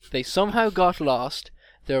 they somehow got lost.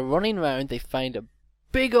 They're running around, they find a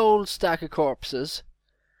big old stack of corpses,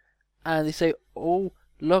 and they say, oh,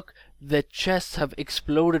 look, the chests have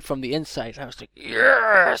exploded from the inside. And I was like,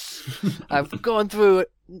 yes! I've gone through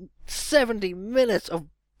 70 minutes of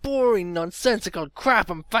boring, nonsensical crap.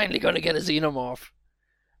 I'm finally going to get a xenomorph.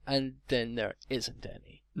 And then there isn't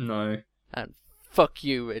any. No. And fuck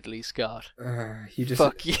you, Ridley Scott.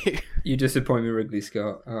 Fuck you. You disappoint me, Ridley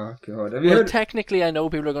Scott. Oh, God. Technically, I know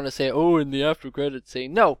people are going to say, oh, in the after credits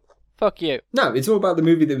scene. No. Fuck you. No, it's all about the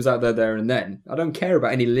movie that was out there and then. I don't care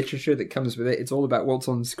about any literature that comes with it. It's all about what's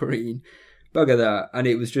on screen. Bugger that. And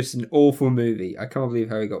it was just an awful movie. I can't believe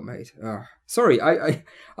how it got made. Oh, sorry,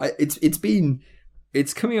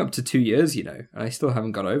 it's coming up to 2 years, you know, and I still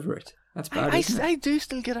haven't got over it. That's bad. I do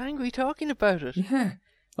still get angry talking about it. Yeah.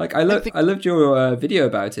 Like, I loved your video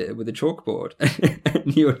about it with the chalkboard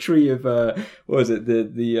and your tree of, what was it,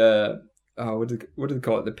 what do they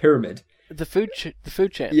call it, the pyramid. The food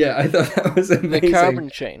chain. Yeah, I thought that was amazing. The carbon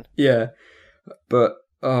chain. Yeah. But,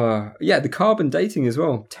 the carbon dating as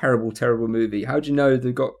well. Terrible, terrible movie. How do you know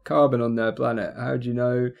they've got carbon on their planet? How do you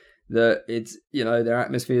know that it's, you know, their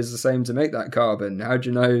atmosphere is the same to make that carbon? How do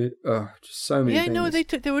you know? Just so many things. Yeah, no,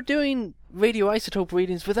 they were doing radioisotope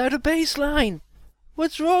readings without a baseline.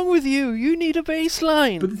 What's wrong with you? You need a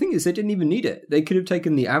baseline. But the thing is, they didn't even need it. They could have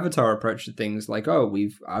taken the Avatar approach to things, like,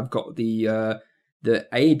 I've got the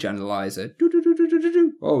age analyzer.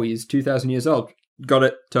 Oh, he's 2,000 years old. Got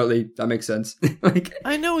it. Totally. That makes sense.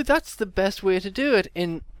 I know, that's the best way to do it.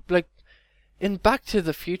 In Back to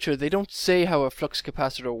the Future, they don't say how a flux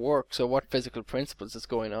capacitor works or what physical principles is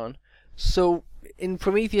going on. So in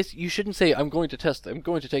Prometheus, you shouldn't say, I'm going to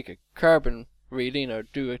take a carbon reading or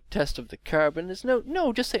do a test of the carbon. It's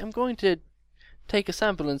no, just say, I'm going to take a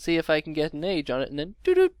sample and see if I can get an age on it, and then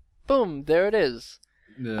boom, there it is.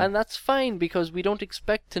 Yeah. And that's fine, because we don't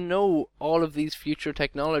expect to know all of these future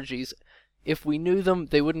technologies. If we knew them,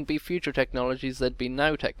 they wouldn't be future technologies, they'd be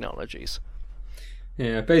now technologies.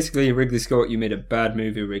 Yeah, basically, Ridley Scott, you made a bad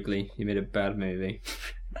movie, Wrigley. You made a bad movie.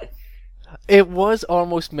 It was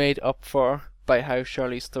almost made up for by how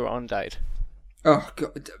Charlize Theron died. Oh,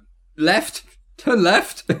 God. Left? Turn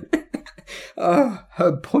left? Oh,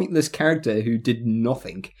 her pointless character who did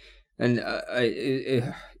nothing. And,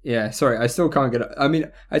 yeah, sorry, I still can't get it. I mean,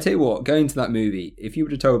 I tell you what, going to that movie, if you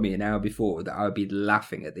would have told me an hour before that I would be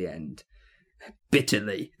laughing at the end,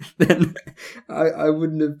 bitterly, then I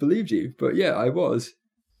wouldn't have believed you. But yeah, I was.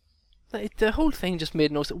 The whole thing just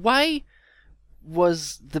made no sense. Why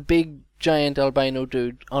was the big, giant albino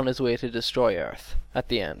dude on his way to destroy Earth at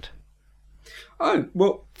the end? Oh,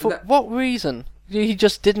 well... For what reason? He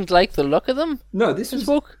just didn't like the look of them? No, this is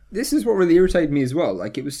what really irritated me as well.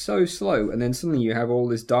 Like, it was so slow, and then suddenly you have all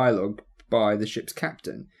this dialogue by the ship's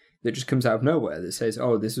captain that just comes out of nowhere that says,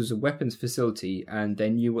 oh, this was a weapons facility, and they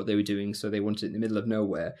knew what they were doing, so they wanted it in the middle of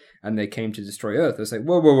nowhere, and they came to destroy Earth. I was like,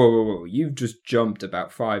 whoa, you've just jumped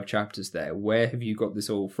about 5 chapters there. Where have you got this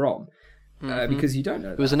all from? Because you don't know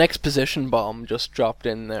that. It was an exposition bomb just dropped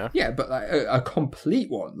in there. Yeah, but like, a complete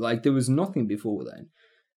one. Like, there was nothing before then.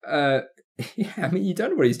 Yeah, I mean, you don't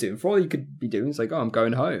know what he's doing. For all you could be doing, it's like, oh, I'm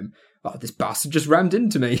going home. Oh, this bastard just rammed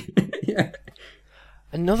into me. Yeah.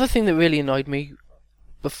 Another thing that really annoyed me,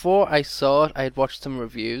 before I saw it, I had watched some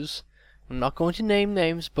reviews. I'm not going to name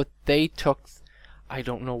names, but they took... I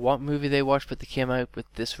don't know what movie they watched, but they came out with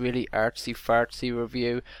this really artsy-fartsy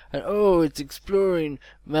review. And, oh, it's exploring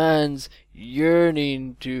man's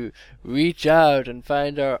yearning to reach out and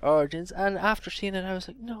find our origins. And after seeing it, I was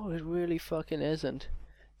like, no, it really fucking isn't.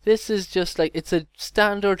 This is just like, it's a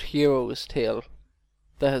standard hero's tale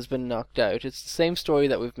that has been knocked out. It's the same story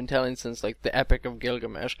that we've been telling since like the Epic of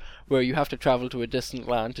Gilgamesh, where you have to travel to a distant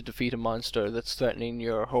land to defeat a monster that's threatening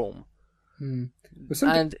your home. And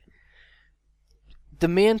the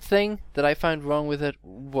main thing that I found wrong with it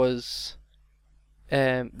was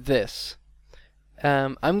this.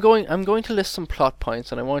 I'm going to list some plot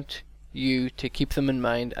points, and I want you to keep them in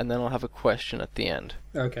mind, and then I'll have a question at the end.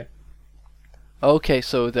 Okay. Okay,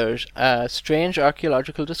 so there's a strange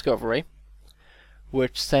archaeological discovery,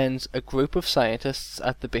 which sends a group of scientists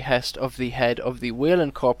at the behest of the head of the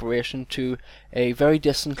Whaling Corporation to a very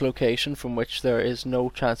distant location from which there is no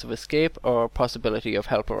chance of escape or possibility of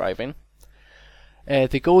help arriving.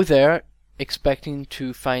 They go there expecting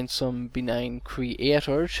to find some benign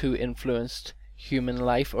creators who influenced human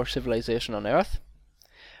life or civilization on Earth.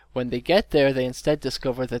 When they get there, they instead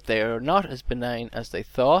discover that they are not as benign as they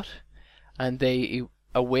thought, and they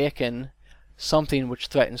awaken something which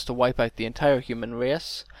threatens to wipe out the entire human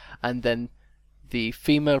race, and then the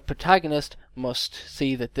female protagonist must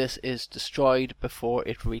see that this is destroyed before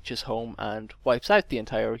it reaches home and wipes out the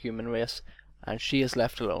entire human race, and she is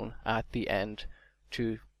left alone at the end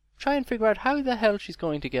to try and figure out how the hell she's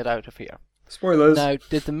going to get out of here. Spoilers. Now,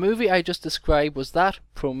 did the movie I just described, was that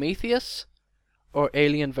Prometheus or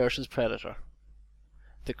Alien vs. Predator?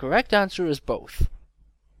 The correct answer is both.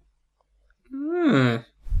 Oh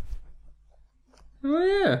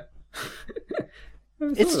yeah.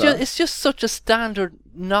 It's just such a standard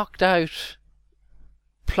knocked out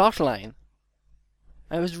plot line.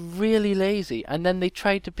 I was really lazy, and then they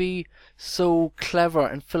tried to be so clever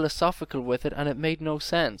and philosophical with it, and it made no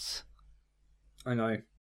sense. I know.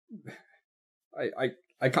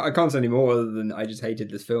 I can't say any more other than I just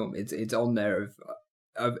hated this film. It's on there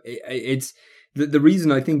it's the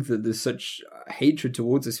reason I think that there's such hatred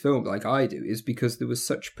towards this film, like I do, is because there was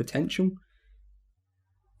such potential.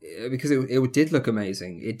 Because it did look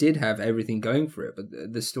amazing. It did have everything going for it, but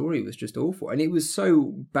the story was just awful, and it was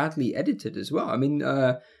so badly edited as well. I mean,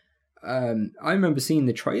 I remember seeing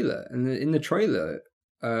the trailer, and in the trailer,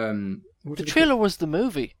 the trailer was the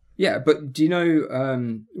movie. Yeah, but do you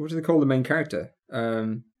know what do they call the main character?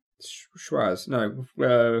 Schwaz? No,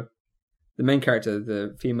 the main character,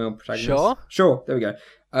 the female protagonist. Sure. There we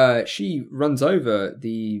go. She runs over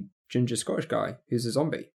the ginger Scottish guy who's a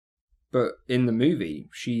zombie. But in the movie,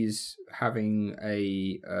 she's having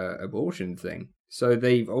a abortion thing. So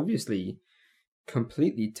they've obviously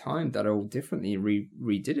completely timed that all differently and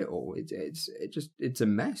redid it all. It's a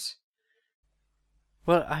mess.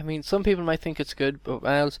 Well, I mean, some people might think it's good, but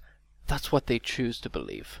Myles, that's what they choose to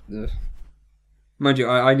believe. Ugh. Mind you,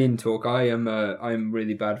 I needn't talk. I'm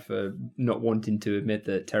really bad for not wanting to admit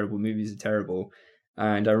that terrible movies are terrible.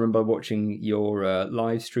 And I remember watching your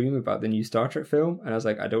live stream about the new Star Trek film, and I was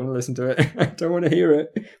like, I don't want to listen to it. I don't want to hear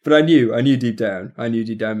it. But I knew deep down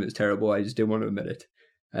it was terrible. I just didn't want to admit it.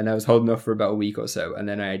 And I was holding off for about a week or so, and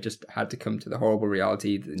then I just had to come to the horrible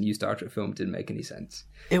reality that the new Star Trek film didn't make any sense.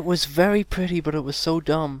 It was very pretty, but it was so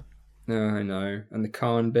dumb. No, I know. And the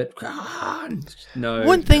Khan bit. Khan! No.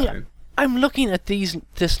 One thing, no. I'm looking at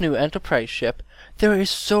this new Enterprise ship. There is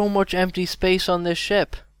so much empty space on this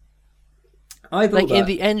ship. I thought Like, that. in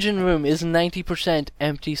the engine room is 90%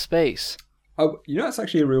 empty space. Oh, that's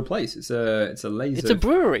actually a real place. It's a laser. It's a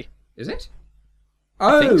brewery. Is it?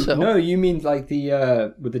 I Oh think so. no, you mean like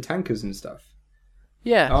the with the tankers and stuff.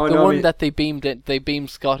 Yeah, Oh, the no, I one mean- that they beamed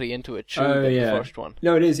Scotty into a tube Oh in yeah, the first one.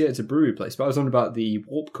 No, it is. Yeah, it's a brewery place. But I was on about the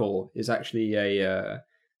warp core. Is actually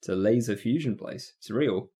it's a laser fusion place. It's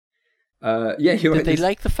real. Yeah, you're Did right. they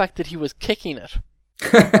like the fact that he was kicking it?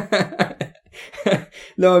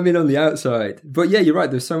 No, I mean on the outside. But yeah, you're right.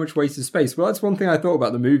 There's so much wasted space. Well, that's one thing I thought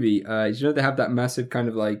about the movie. They have that massive kind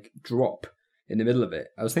of like drop in the middle of it.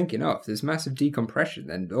 I was thinking, if there's massive decompression,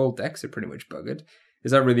 then all decks are pretty much buggered.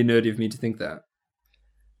 Is that really nerdy of me to think that?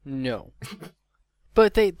 No.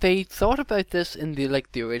 But they thought about this in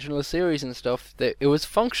the original series and stuff. That it was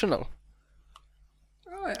functional.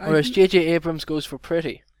 Whereas J.J. Abrams goes for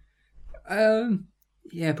pretty.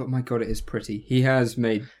 Yeah, but my god, it is pretty. He has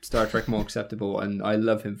made Star Trek more acceptable, and I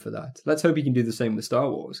love him for that. Let's hope he can do the same with Star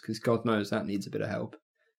Wars, because God knows that needs a bit of help.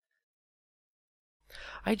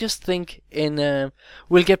 I just think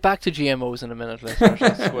we'll get back to GMOs in a minute, listeners.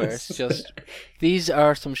 I swear, it's just these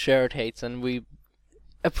are some shared hates, and we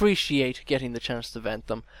appreciate getting the chance to vent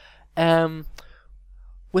them.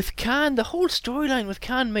 With Khan, the whole storyline with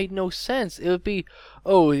Khan made no sense. It would be,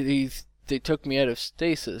 they took me out of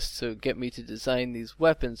stasis to get me to design these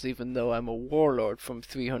weapons, even though I'm a warlord from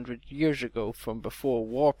 300 years ago, from before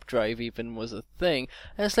warp drive even was a thing.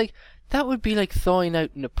 And it's like, that would be like thawing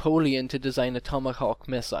out Napoleon to design a Tomahawk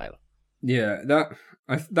missile. Yeah, that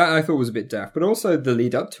I thought was a bit daft, but also the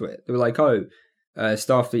lead up to it. They were like,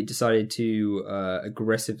 Starfleet decided to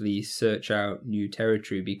aggressively search out new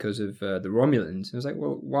territory because of the Romulans. I was like,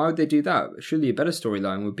 well, why would they do that? Surely a better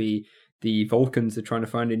storyline would be the Vulcans are trying to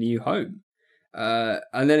find a new home.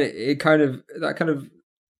 And then it kind of, that kind of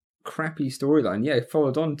crappy storyline,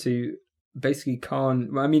 followed on to basically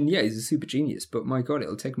Khan. I mean, he's a super genius, but my god,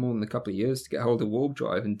 it'll take more than a couple of years to get hold of warp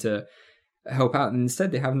drive and to help out. And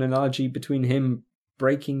instead they have an analogy between him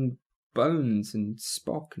breaking bones and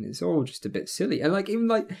Spock, and it's all just a bit silly. And even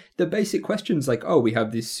the basic questions, we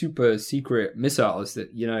have these super secret missiles that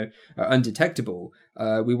are undetectable,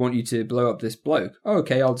 we want you to blow up this bloke. Oh,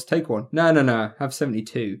 okay, I'll just take one. No, have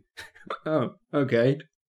 72. Oh, okay,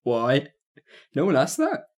 why? No one asked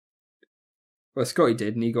that. Well, Scotty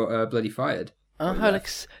did, and he got bloody fired.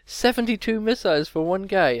 72 missiles for one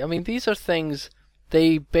guy. I mean, these are things,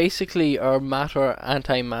 they basically are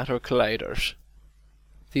matter-antimatter colliders.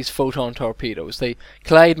 These photon torpedoes. They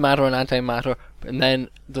collide matter and antimatter, and then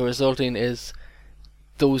the resulting is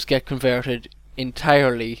those get converted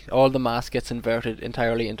entirely, all the mass gets inverted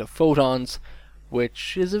entirely into photons,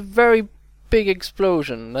 which is a very big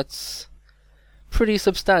explosion. That's pretty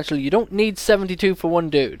substantial. You don't need 72 for one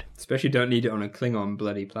dude. Especially don't need it on a Klingon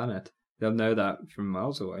bloody planet. They'll know that from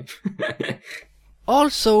miles away.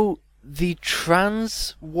 Also,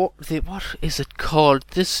 what is it called?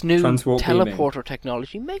 This new Transwarp teleporter beaming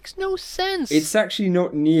technology makes no sense. It's actually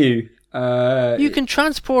not new. You can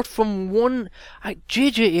transport from one.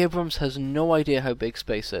 J.J. Abrams has no idea how big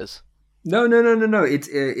space is. No.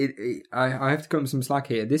 I have to cut him some slack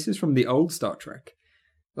here. This is from the old Star Trek,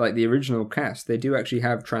 like the original cast. They do actually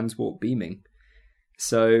have transwarp beaming.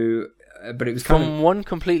 So, but it was from one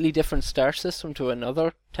completely different star system to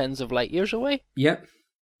another, tens of light years away. Yep.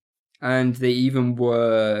 And they even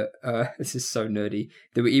were, this is so nerdy,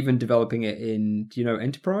 they were even developing it in,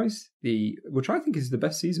 Enterprise? Which I think is the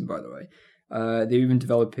best season, by the way. They were even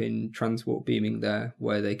developing transwarp beaming there,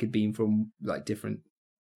 where they could beam from, different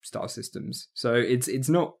star systems. So it's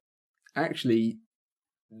not actually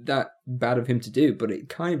that bad of him to do, but it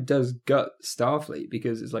kind of does gut Starfleet,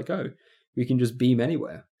 because it's we can just beam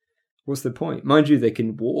anywhere. What's the point? Mind you, they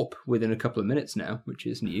can warp within a couple of minutes now, which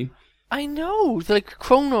is new. I know,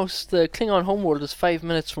 Kronos, the Klingon homeworld, is 5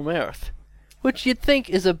 minutes from Earth, which you'd think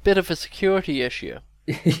is a bit of a security issue.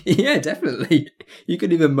 Yeah, definitely. You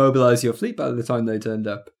could even mobilize your fleet by the time they turned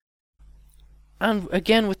up. And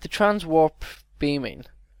again, with the transwarp beaming,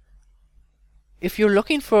 if you're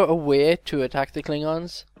looking for a way to attack the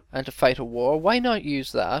Klingons and to fight a war, why not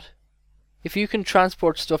use that? If you can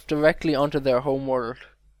transport stuff directly onto their homeworld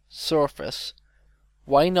surface,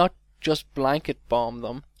 why not just blanket bomb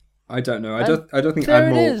them? I don't know. I don't think there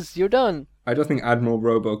Admiral. It is. You're done. I don't think Admiral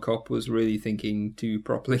RoboCop was really thinking too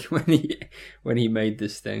properly when he made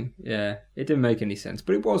this thing. Yeah, it didn't make any sense,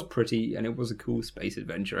 but it was pretty and it was a cool space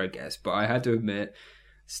adventure, I guess. But I had to admit,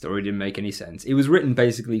 the story didn't make any sense. It was written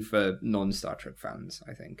basically for non-Star Trek fans,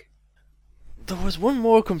 I think. There was one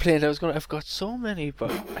more complaint I've got so many,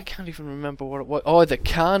 but I can't even remember what it was. Oh, the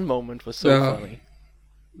Khan moment was so funny.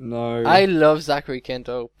 No. I love Zachary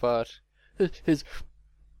Quinto, but his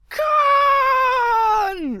Khan!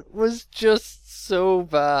 pun was just so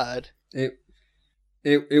bad.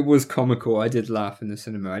 It was comical. I did laugh in the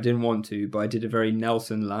cinema. I didn't want to, but I did a very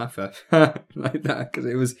Nelson laugh like that because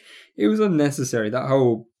it was unnecessary. That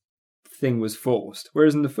whole thing was forced.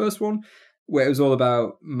 Whereas in the first one, where it was all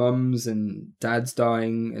about mums and dads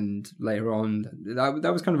dying, and later on,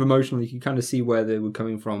 that was kind of emotional. You could kind of see where they were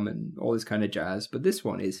coming from and all this kind of jazz. But this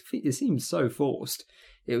one it seems so forced.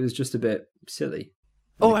 It was just a bit silly.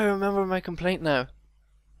 Oh, I remember my complaint now.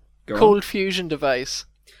 Go on. Cold fusion device.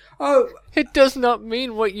 Oh, It does not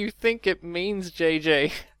mean what you think it means,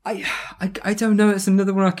 JJ. I don't know. It's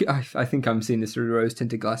another one I think I'm seeing this through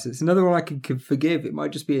rose-tinted glasses. It's another one I could forgive. It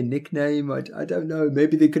might just be a nickname. I don't know.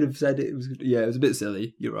 Maybe they could have said it was... Yeah, it was a bit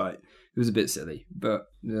silly. You're right. It was a bit silly, but...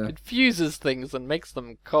 Yeah. It fuses things and makes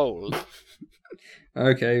them cold.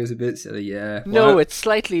 Okay, it was a bit silly, yeah. No, Well, it's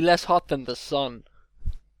slightly less hot than the sun.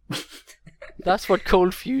 That's what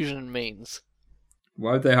cold fusion means.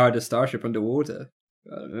 why would they hide a starship underwater?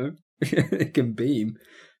 I don't know. It can beam.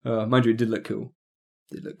 Mind you, it did look cool.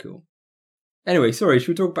 Anyway, sorry, should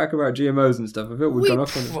we talk back about GMOs and stuff? I feel we've gone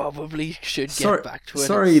off on... Probably should get back to it.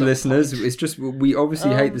 Sorry, at some listeners. point. It's just we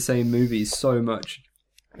obviously hate the same movies so much.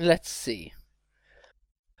 Let's see.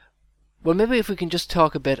 Well, maybe if we can just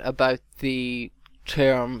talk a bit about the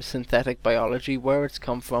term synthetic biology, where it's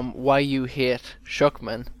come from, why you hate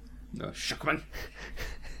Schuckman. No, Schuckman.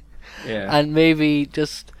 Yeah. And maybe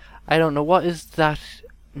just, I don't know, what is that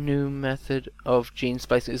new method of gene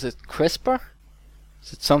splicing? Is it CRISPR?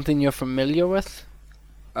 Is it something you're familiar with?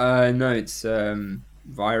 No, it's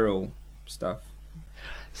viral stuff.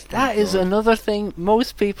 So that is another thing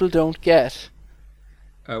most people don't get.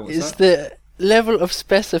 What's is that? the level of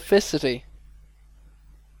specificity.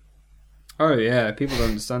 Oh yeah, people don't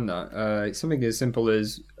understand that. Something as simple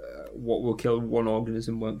as what will kill one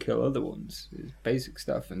organism won't kill other ones. It's basic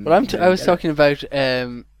stuff. And Well, I was talking about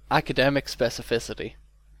academic specificity.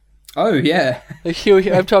 Oh yeah.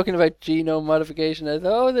 I'm talking about genome modification. I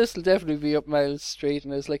thought, this will definitely be up Myles' street,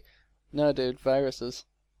 and I was like, no, dude, viruses.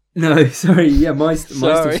 No, sorry. Yeah, my stuff's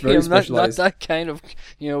Sorry, very I'm not specialized. that kind of,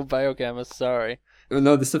 biochemist. Sorry. Well,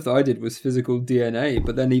 no, the stuff that I did was physical DNA,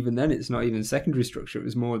 but then even then, it's not even secondary structure. It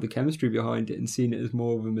was more the chemistry behind it and seeing it as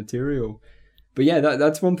more of a material. But yeah,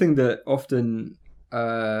 that's one thing that often we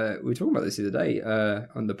were talking about this the other day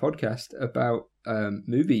on the podcast about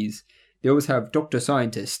movies. They always have Dr.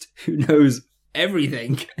 Scientist who knows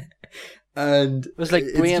everything. And It was like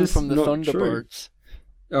it's Brian just from the not Thunderbirds.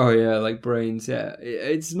 True. Oh yeah, like brains. Yeah,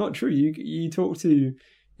 it's not true. You talk to.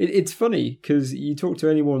 It's funny because you talk to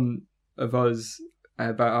anyone of us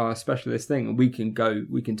about our specialist thing, and we can talk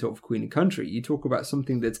for Queen and Country. You talk about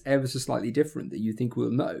something that's ever so slightly different that you think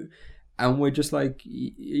we'll know, and we're just like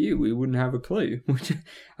we wouldn't have a clue.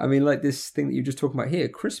 I mean, like this thing that you're just talking about here,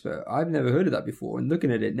 CRISPR. I've never heard of that before, and looking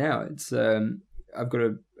at it now, it's I've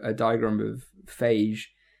got a diagram of phage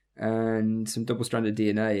and some double-stranded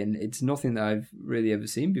DNA, and it's nothing that I've really ever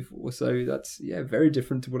seen before. So that's very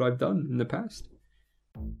different to what I've done in the past.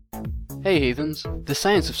 Hey heathens, The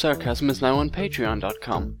Science of Sarcasm is now on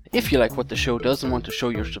patreon.com. If you like what the show does and want to show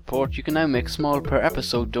your support, you can now make small per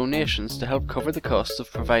episode donations to help cover the costs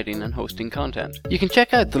of providing and hosting content. You can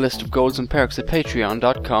check out the list of goals and perks at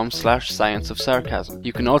patreon.com/scienceofsarcasm.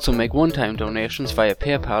 You can also make one-time donations via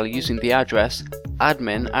PayPal using the address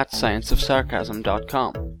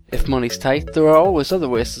admin@scienceofsarcasm.com. If money's tight, there are always other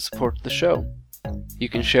ways to support the show. You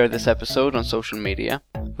can share this episode on social media,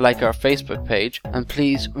 like our Facebook page, and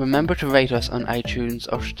please remember to rate us on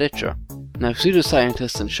iTunes or Stitcher. Now,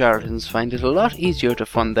 pseudoscientists and charlatans find it a lot easier to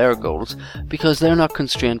fund their goals because they're not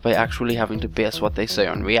constrained by actually having to base what they say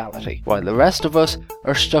on reality, while the rest of us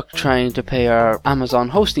are stuck trying to pay our Amazon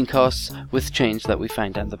hosting costs with change that we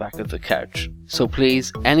find on the back of the couch. So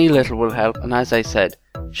please, any little will help, and as I said,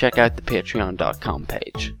 check out the patreon.com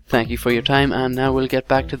page. Thank you for your time, and now we'll get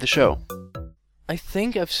back to the show. I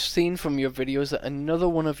think I've seen from your videos that another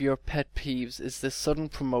one of your pet peeves is this sudden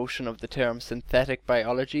promotion of the term synthetic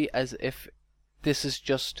biology as if this is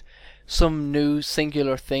just some new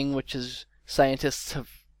singular thing which is scientists have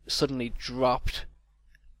suddenly dropped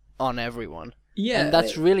on everyone. Yeah. And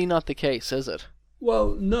that's really not the case, is it?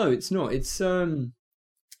 Well, no, it's not. It's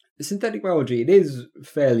synthetic biology. It is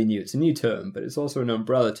fairly new. It's a new term, but it's also an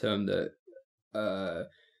umbrella term that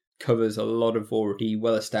covers a lot of already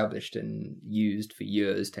well-established and used for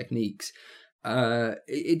years techniques. But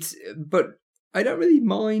I don't really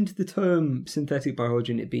mind the term synthetic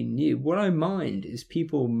biology and it being new. What I mind is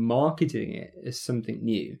people marketing it as something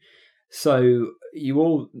new. So you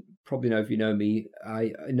all probably know, if you know me,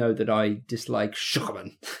 I know that I dislike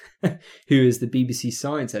Schuckman, who is the BBC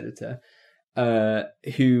science editor,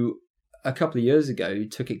 who a couple of years ago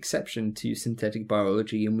took exception to synthetic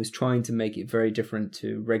biology and was trying to make it very different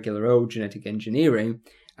to regular old genetic engineering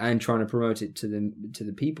and trying to promote it to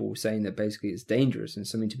the people, saying that basically it's dangerous and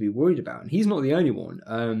something to be worried about. And he's not the only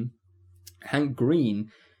one. Hank Green,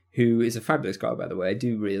 who is a fabulous guy, by the way, I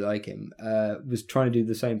do really like him, was trying to do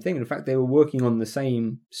the same thing. In fact, they were working on the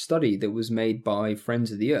same study that was made by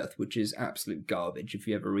Friends of the Earth, which is absolute garbage if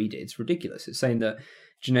you ever read it. It's ridiculous. It's saying that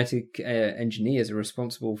genetic engineers are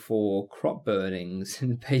responsible for crop burnings,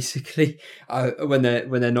 and basically when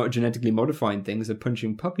they're not genetically modifying things, they're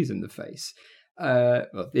punching puppies in the face.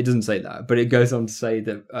 Well, it doesn't say that, but it goes on to say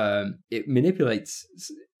that it manipulates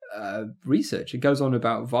research. It goes on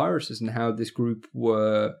about viruses and how this group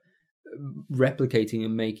were replicating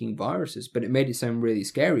and making viruses, but it made it sound really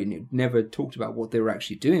scary, and it never talked about what they were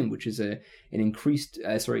actually doing, which is a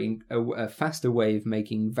faster way of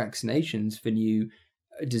making vaccinations for new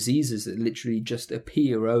diseases that literally just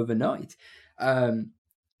appear overnight.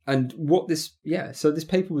 And what so this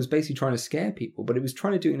paper was basically trying to scare people, but it was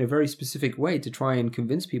trying to do it in a very specific way to try and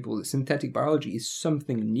convince people that synthetic biology is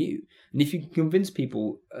something new. And if you can convince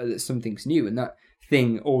people that something's new, and that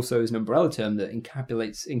thing also is an umbrella term that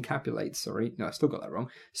encapsulates, I still got that wrong,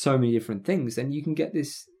 so many different things, then you can get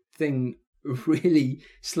this thing really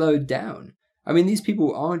slowed down. I mean, these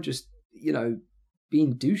people aren't just,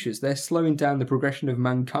 being douches. They're slowing down the progression of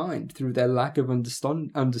mankind through their lack of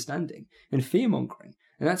understanding and fear-mongering.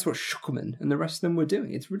 And that's what Schuckerman and the rest of them were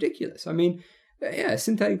doing. It's ridiculous. I mean,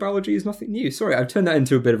 synthetic biology is nothing new. Sorry, I've turned that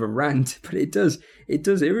into a bit of a rant, but it does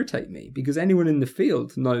irritate me, because anyone in the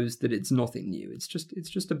field knows that it's nothing new. It's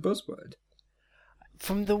just a buzzword.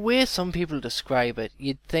 From the way some people describe it,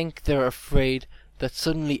 you'd think they're afraid that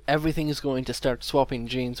suddenly everything is going to start swapping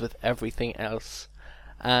genes with everything else.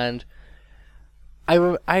 And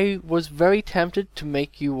I was very tempted to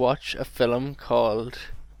make you watch a film called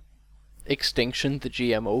Extinction, the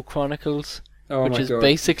GMO Chronicles, which is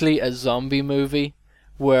basically a zombie movie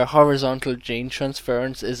where horizontal gene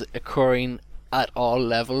transference is occurring at all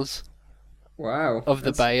levels of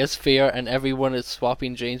the biosphere, and everyone is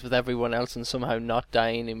swapping genes with everyone else and somehow not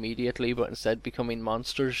dying immediately, but instead becoming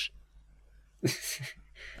monsters.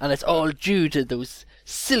 And it's all due to those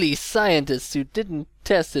silly scientists who didn't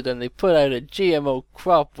test it, and they put out a GMO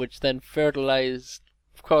crop which then fertilized,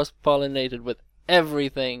 cross-pollinated with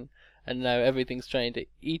everything, and now everything's trying to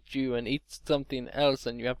eat you and eat something else,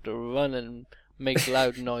 and you have to run and make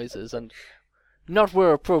loud noises and not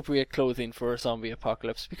wear appropriate clothing for a zombie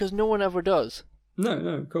apocalypse, because no one ever does. No,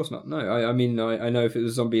 of course not. No, I mean, I know if it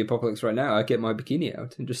was a zombie apocalypse right now, I'd get my bikini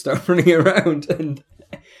out and just start running around. And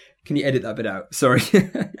can you edit that bit out? Sorry.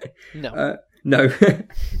 No. No.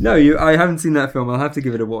 I haven't seen that film. I'll have to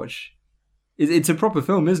give it a watch. It's a proper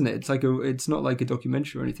film, isn't it? It's not like a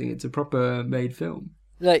documentary or anything. It's a proper made film.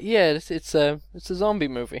 It's a zombie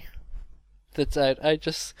movie that's out.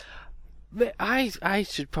 I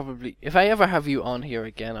should probably, if I ever have you on here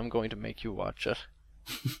again, I'm going to make you watch it.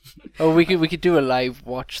 Or we could do a live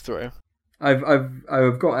watch through.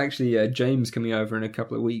 I've got actually James coming over in a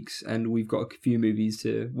couple of weeks, and we've got a few movies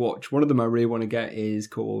to watch. One of them I really want to get is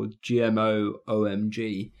called GMO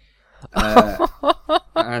OMG.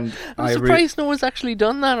 And I'm surprised no one's actually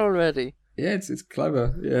done that already. Yeah, it's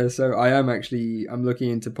clever. Yeah, so I'm looking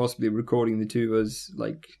into possibly recording the two of us,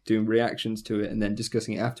 like doing reactions to it and then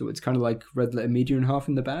discussing it afterwards, kind of like Red Letter Media and Half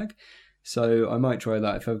in the Bag. So I might try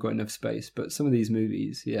that if I've got enough space. But some of these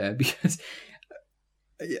movies, because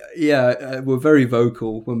we're very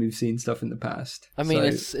vocal when we've seen stuff in the past. I mean,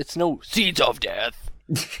 it's no Seeds of Death.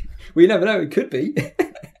 We never know. It could be.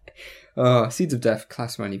 Seeds of Death,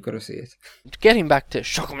 class, man. You've got to see it. Getting back to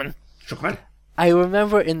Schuckerman. I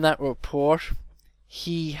remember in that report,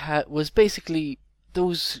 he was basically it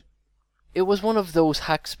was one of those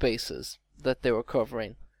hack spaces that they were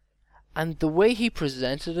covering. And the way he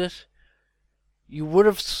presented it, you would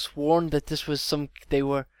have sworn that this was they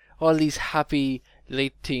were all these happy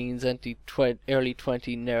late teens, early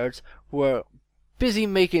 20 nerds were busy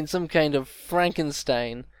making some kind of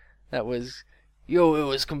Frankenstein that was, it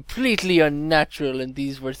was completely unnatural, and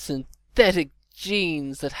these were synthetic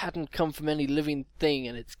genes that hadn't come from any living thing,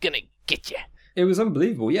 and it's gonna get you. It was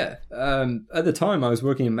unbelievable, yeah. At the time, I was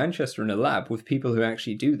working in Manchester in a lab with people who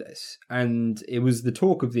actually do this, and it was the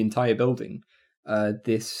talk of the entire building,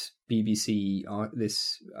 this BBC,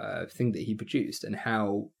 this thing that he produced, and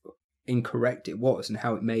how incorrect it was, and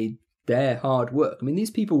how it made their hard work. I mean, these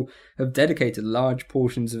people have dedicated large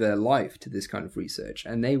portions of their life to this kind of research,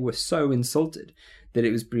 and they were so insulted that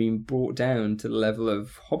it was being brought down to the level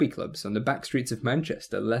of hobby clubs on the back streets of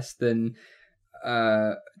Manchester, less than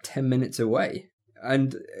 10 minutes away.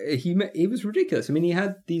 And he was ridiculous. I mean, he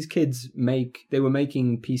had these kids they were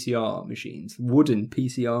making PCR machines, wooden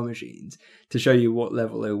PCR machines, to show you what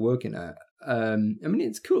level they were working at. I mean,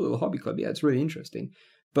 it's a cool little hobby club. Yeah, it's really interesting.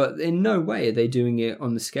 But in no way are they doing it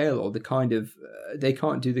on the scale or the kind of, they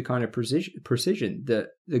can't do the kind of precision that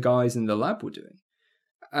the guys in the lab were doing.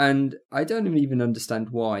 And I don't even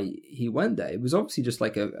understand why he went there. It was obviously just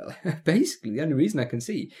like basically the only reason I can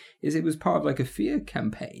see is it was part of like a fear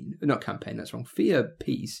campaign. Not campaign, that's wrong. Fear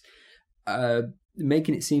piece.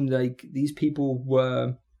 Making it seem like these people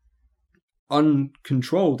were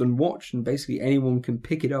uncontrolled and watched, and basically anyone can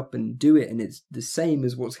pick it up and do it, and it's the same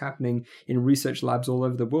as what's happening in research labs all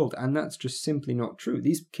over the world. And that's just simply not true.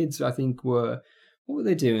 These kids, I think, what were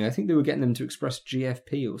they doing? I think they were getting them to express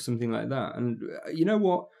GFP or something like that. And you know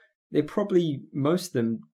what? They probably, most of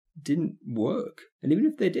them didn't work. And even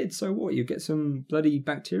if they did, so what? You get some bloody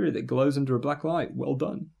bacteria that glows under a black light. Well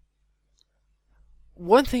done.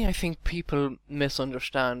 One thing I think people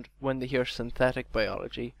misunderstand when they hear synthetic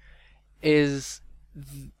biology is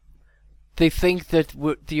they think that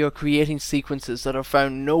you're creating sequences that are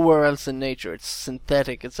found nowhere else in nature. It's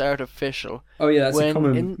synthetic, it's artificial. Oh yeah, that's a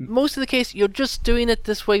common... in most of the case, you're just doing it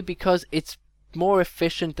this way because it's more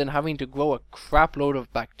efficient than having to grow a crap load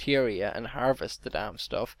of bacteria and harvest the damn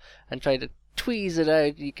stuff and try to tweeze it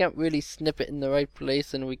out. You can't really snip it in the right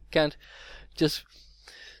place, and we can't just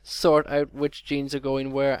sort out which genes are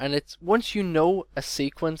going where. And it's once you know a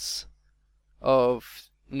sequence of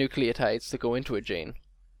nucleotides that go into a gene,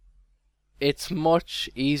 it's much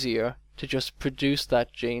easier to just produce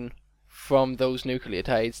that gene from those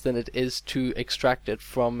nucleotides than it is to extract it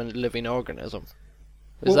from a living organism.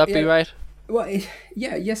 Does that be right? Well,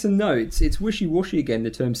 yeah, yes and no. It's wishy-washy again, the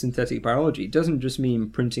term synthetic biology. It doesn't just mean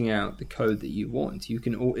printing out the code that you want.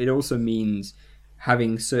 It also means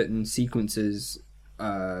having certain sequences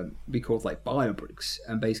be called like biobricks,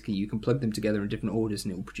 and basically you can plug them together in different orders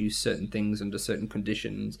and it will produce certain things under certain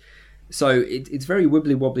conditions. So it's very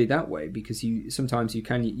wibbly-wobbly that way, because most of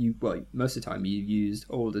the time you used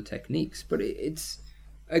older techniques. But it's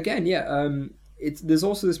again, there's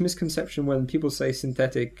also this misconception when people say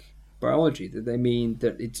synthetic biology that they mean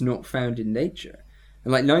that it's not found in nature,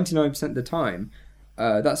 and like 99% of the time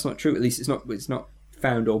that's not true. At least it's not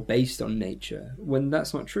found or based on nature, when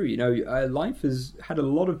that's not true. Life has had a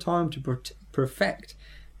lot of time to perfect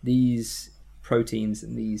these proteins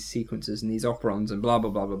and these sequences and these operons and blah blah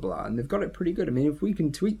blah blah blah, and they've got it pretty good. I mean, if we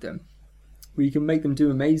can tweak them, we can make them do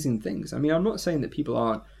amazing things. I mean, I'm not saying that people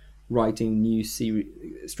aren't writing new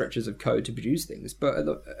stretches of code to produce things, but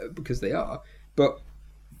because they are, but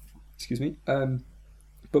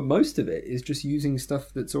but most of it is just using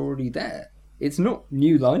stuff that's already there. It's not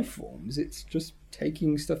new life forms, it's just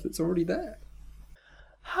taking stuff that's already there.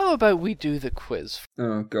 How about we do the quiz?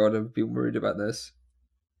 Oh god, I've been worried about this.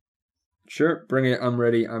 Sure, bring it, I'm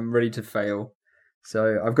ready to fail.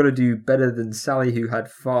 So I've got to do better than Sally, who had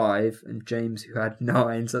 5, and James, who had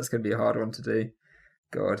 9, so that's going to be a hard one to do.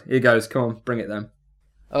 God, here goes, come on, bring it then.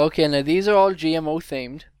 Okay, now these are all GMO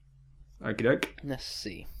themed. Okie doke. Let's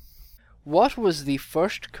see. What was the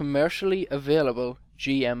first commercially available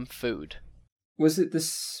GM food? Was it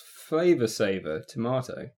this Flavor Saver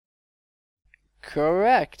tomato?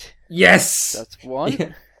 Correct. Yes! That's one.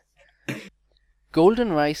 Yeah.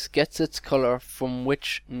 Golden rice gets its colour from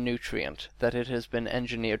which nutrient that it has been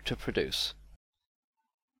engineered to produce?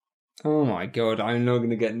 Oh my god, I'm not going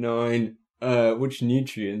to get 9. Which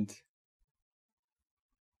nutrient?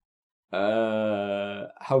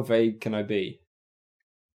 How vague can I be?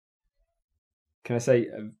 Can I say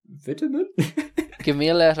a vitamin? Give me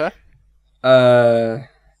a letter.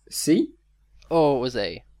 C? Oh, it was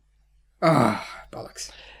A.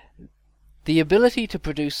 Bollocks. The ability to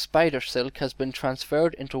produce spider silk has been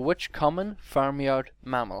transferred into which common farmyard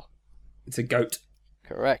mammal? It's a goat.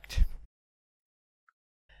 Correct.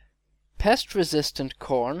 Pest-resistant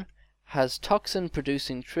corn has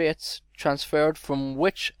toxin-producing traits transferred from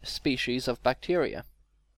which species of bacteria?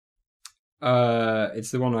 It's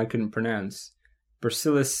the one I couldn't pronounce.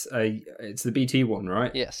 Bacillus, it's the BT one,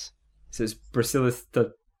 right? Yes. It says Bacillus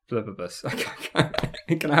the Blubberbus.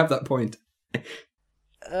 Can I have that point?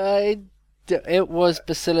 It was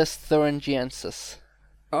Bacillus thuringiensis.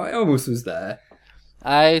 I almost was there.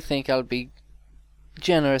 I think I'll be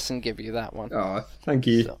generous and give you that one. Oh, thank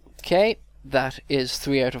you. Okay, that is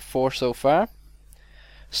 3 out of 4 so far.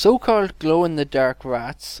 So-called glow-in-the-dark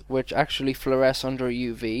rats, which actually fluoresce under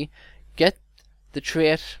UV, get the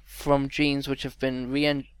trait from genes which have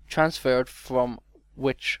been transferred from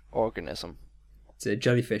which organism? It's a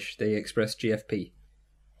jellyfish. They express GFP.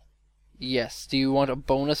 Yes. Do you want a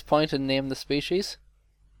bonus point and name the species?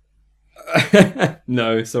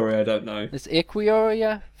 No, sorry, I don't know. It's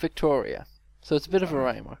Equioria Victoria. So it's a bit of a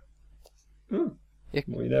rhymer. Oh,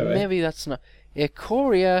 well, you know, Maybe that's not...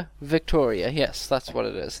 Equioria Victoria. Yes, that's what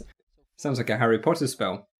it is. Sounds like a Harry Potter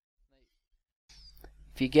spell.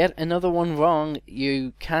 If you get another one wrong,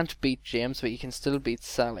 you can't beat James, but you can still beat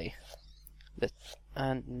Sally.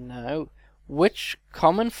 And now, which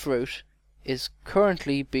common fruit is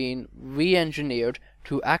currently being re-engineered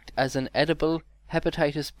to act as an edible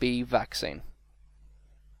hepatitis B vaccine?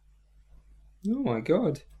 Oh my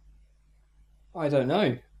god. I don't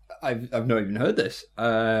know. I've not even heard this.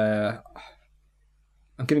 I'm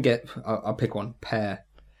gonna get... I'll pick one. Pear.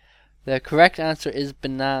 The correct answer is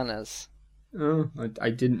bananas. Oh, I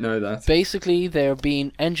didn't know that. Basically, they're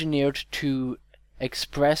being engineered to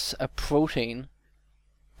express a protein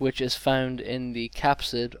which is found in the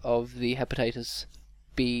capsid of the hepatitis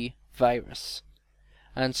B virus.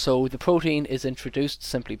 And so the protein is introduced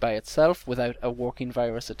simply by itself without a working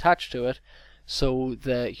virus attached to it, so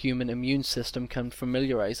the human immune system can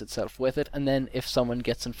familiarize itself with it, and then if someone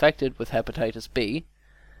gets infected with hepatitis B,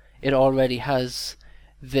 it already has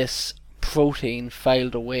this protein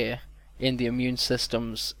filed away in the immune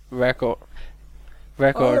system's record,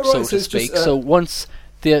 so to speak. So once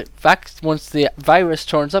the virus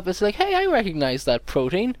turns up, it's like, hey, I recognize that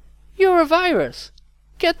protein. You're a virus.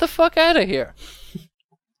 Get the fuck out of here.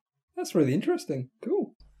 That's really interesting.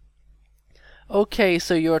 Cool. Okay,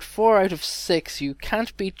 so you're at 4 out of 6. You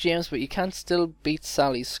can't beat James, but you can still beat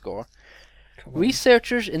Sally's score.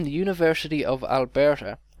 Researchers in the University of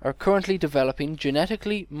Alberta are currently developing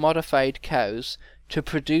genetically modified cows to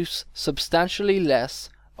produce substantially less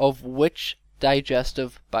of which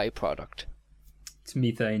digestive byproduct? It's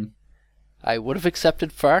methane. I would have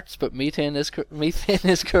accepted farts, but methane is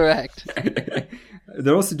correct.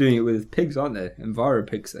 They're also doing it with pigs, aren't they?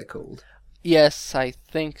 Enviropigs, they're called. Yes, I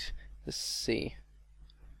think... Let's see.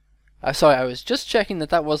 Sorry, I was just checking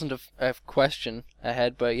that wasn't a question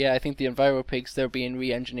ahead, but yeah, I think the enviropigs, they're being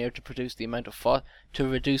re-engineered to reduce the amount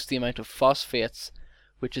of phosphates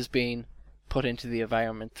which is being put into the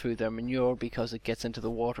environment through their manure, because it gets into the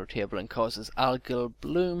water table and causes algal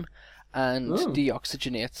bloom and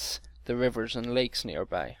deoxygenates the rivers and lakes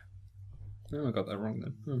nearby. Oh, I got that wrong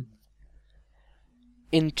then.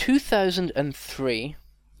 In 2003,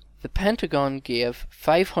 the Pentagon gave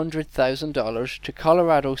 $500,000 to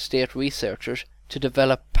Colorado state researchers to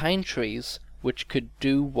develop pine trees which could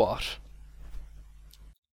do what?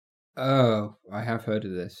 Oh, I have heard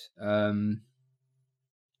of this.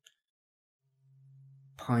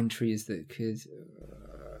 Pine trees that could...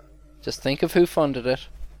 Just think of who funded it.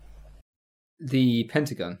 The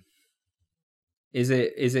Pentagon. Is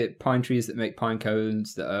it pine trees that make pine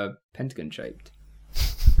cones that are pentagon shaped?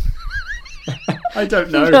 I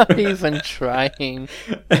don't know. Not even trying.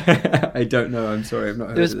 I don't know. I'm sorry. I've not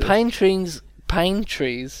heard There's of this. pine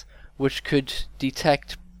trees which could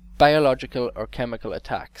detect biological or chemical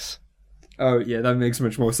attacks. Oh yeah, that makes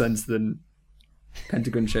much more sense than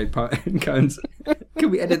pentagon shaped pine cones. Can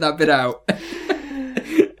we edit that bit out?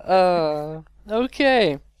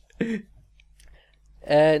 Okay.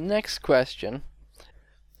 Next question.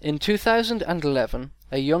 In 2011,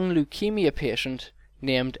 a young leukemia patient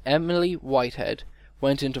named Emily Whitehead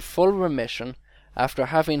went into full remission after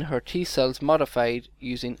having her T cells modified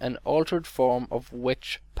using an altered form of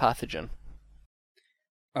which pathogen?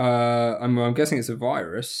 I'm guessing it's a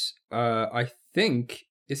virus. I think,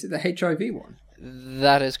 is it the HIV one?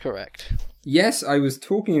 That is correct. Yes, I was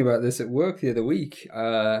talking about this at work the other week.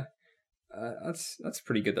 That's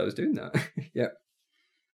pretty good that I was doing that. Yep.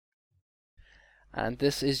 And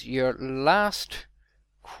this is your last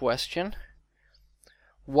question.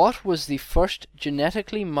 What was the first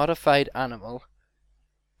genetically modified animal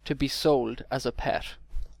to be sold as a pet?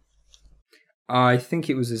 I think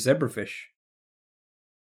it was a zebrafish.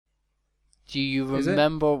 Do you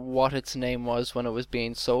remember what its name was when it was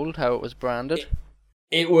being sold, how it was branded?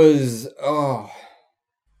 It was...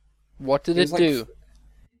 What did it do?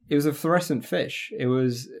 It was a fluorescent fish. It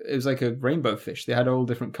was like a rainbow fish. They had all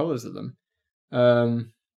different colours of them. Do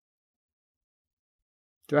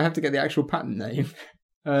I have to get the actual patent name?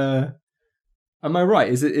 Am I right?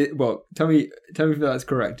 Is it? Well, tell me if that's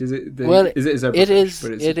correct. Is it? Is it a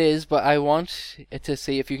zebrafish? It is. But I want to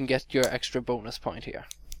see if you can get your extra bonus point here.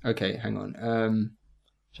 Okay, hang on.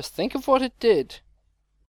 Just think of what it did.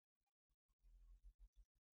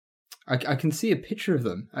 I can see a picture of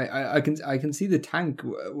them. I can see the tank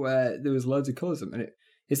where there was loads of colours of them.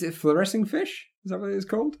 Is it a fluorescing fish? Is that what it was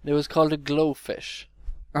called? It was called a glowfish.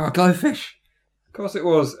 Oh, glowfish! Of course it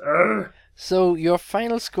was. So your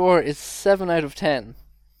final score is 7 out of 10.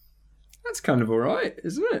 That's kind of alright,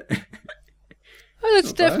 isn't it? Well,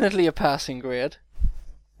 it's definitely a passing grade.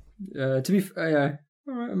 To be fair, yeah.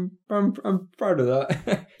 I'm proud of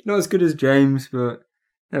that. Not as good as James, but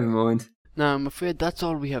never mind. Now, I'm afraid that's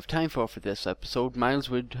all we have time for this episode. Myles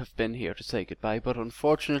would have been here to say goodbye, but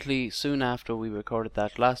unfortunately, soon after we recorded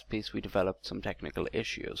that last piece, we developed some technical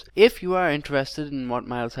issues. If you are interested in what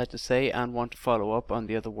Myles had to say and want to follow up on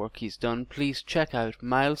the other work he's done, please check out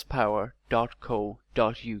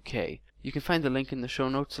milespower.co.uk. You can find the link in the show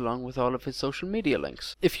notes along with all of his social media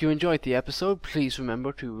links. If you enjoyed the episode, please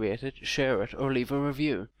remember to rate it, share it, or leave a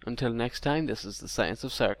review. Until next time, this is The Science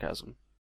of Sarcasm.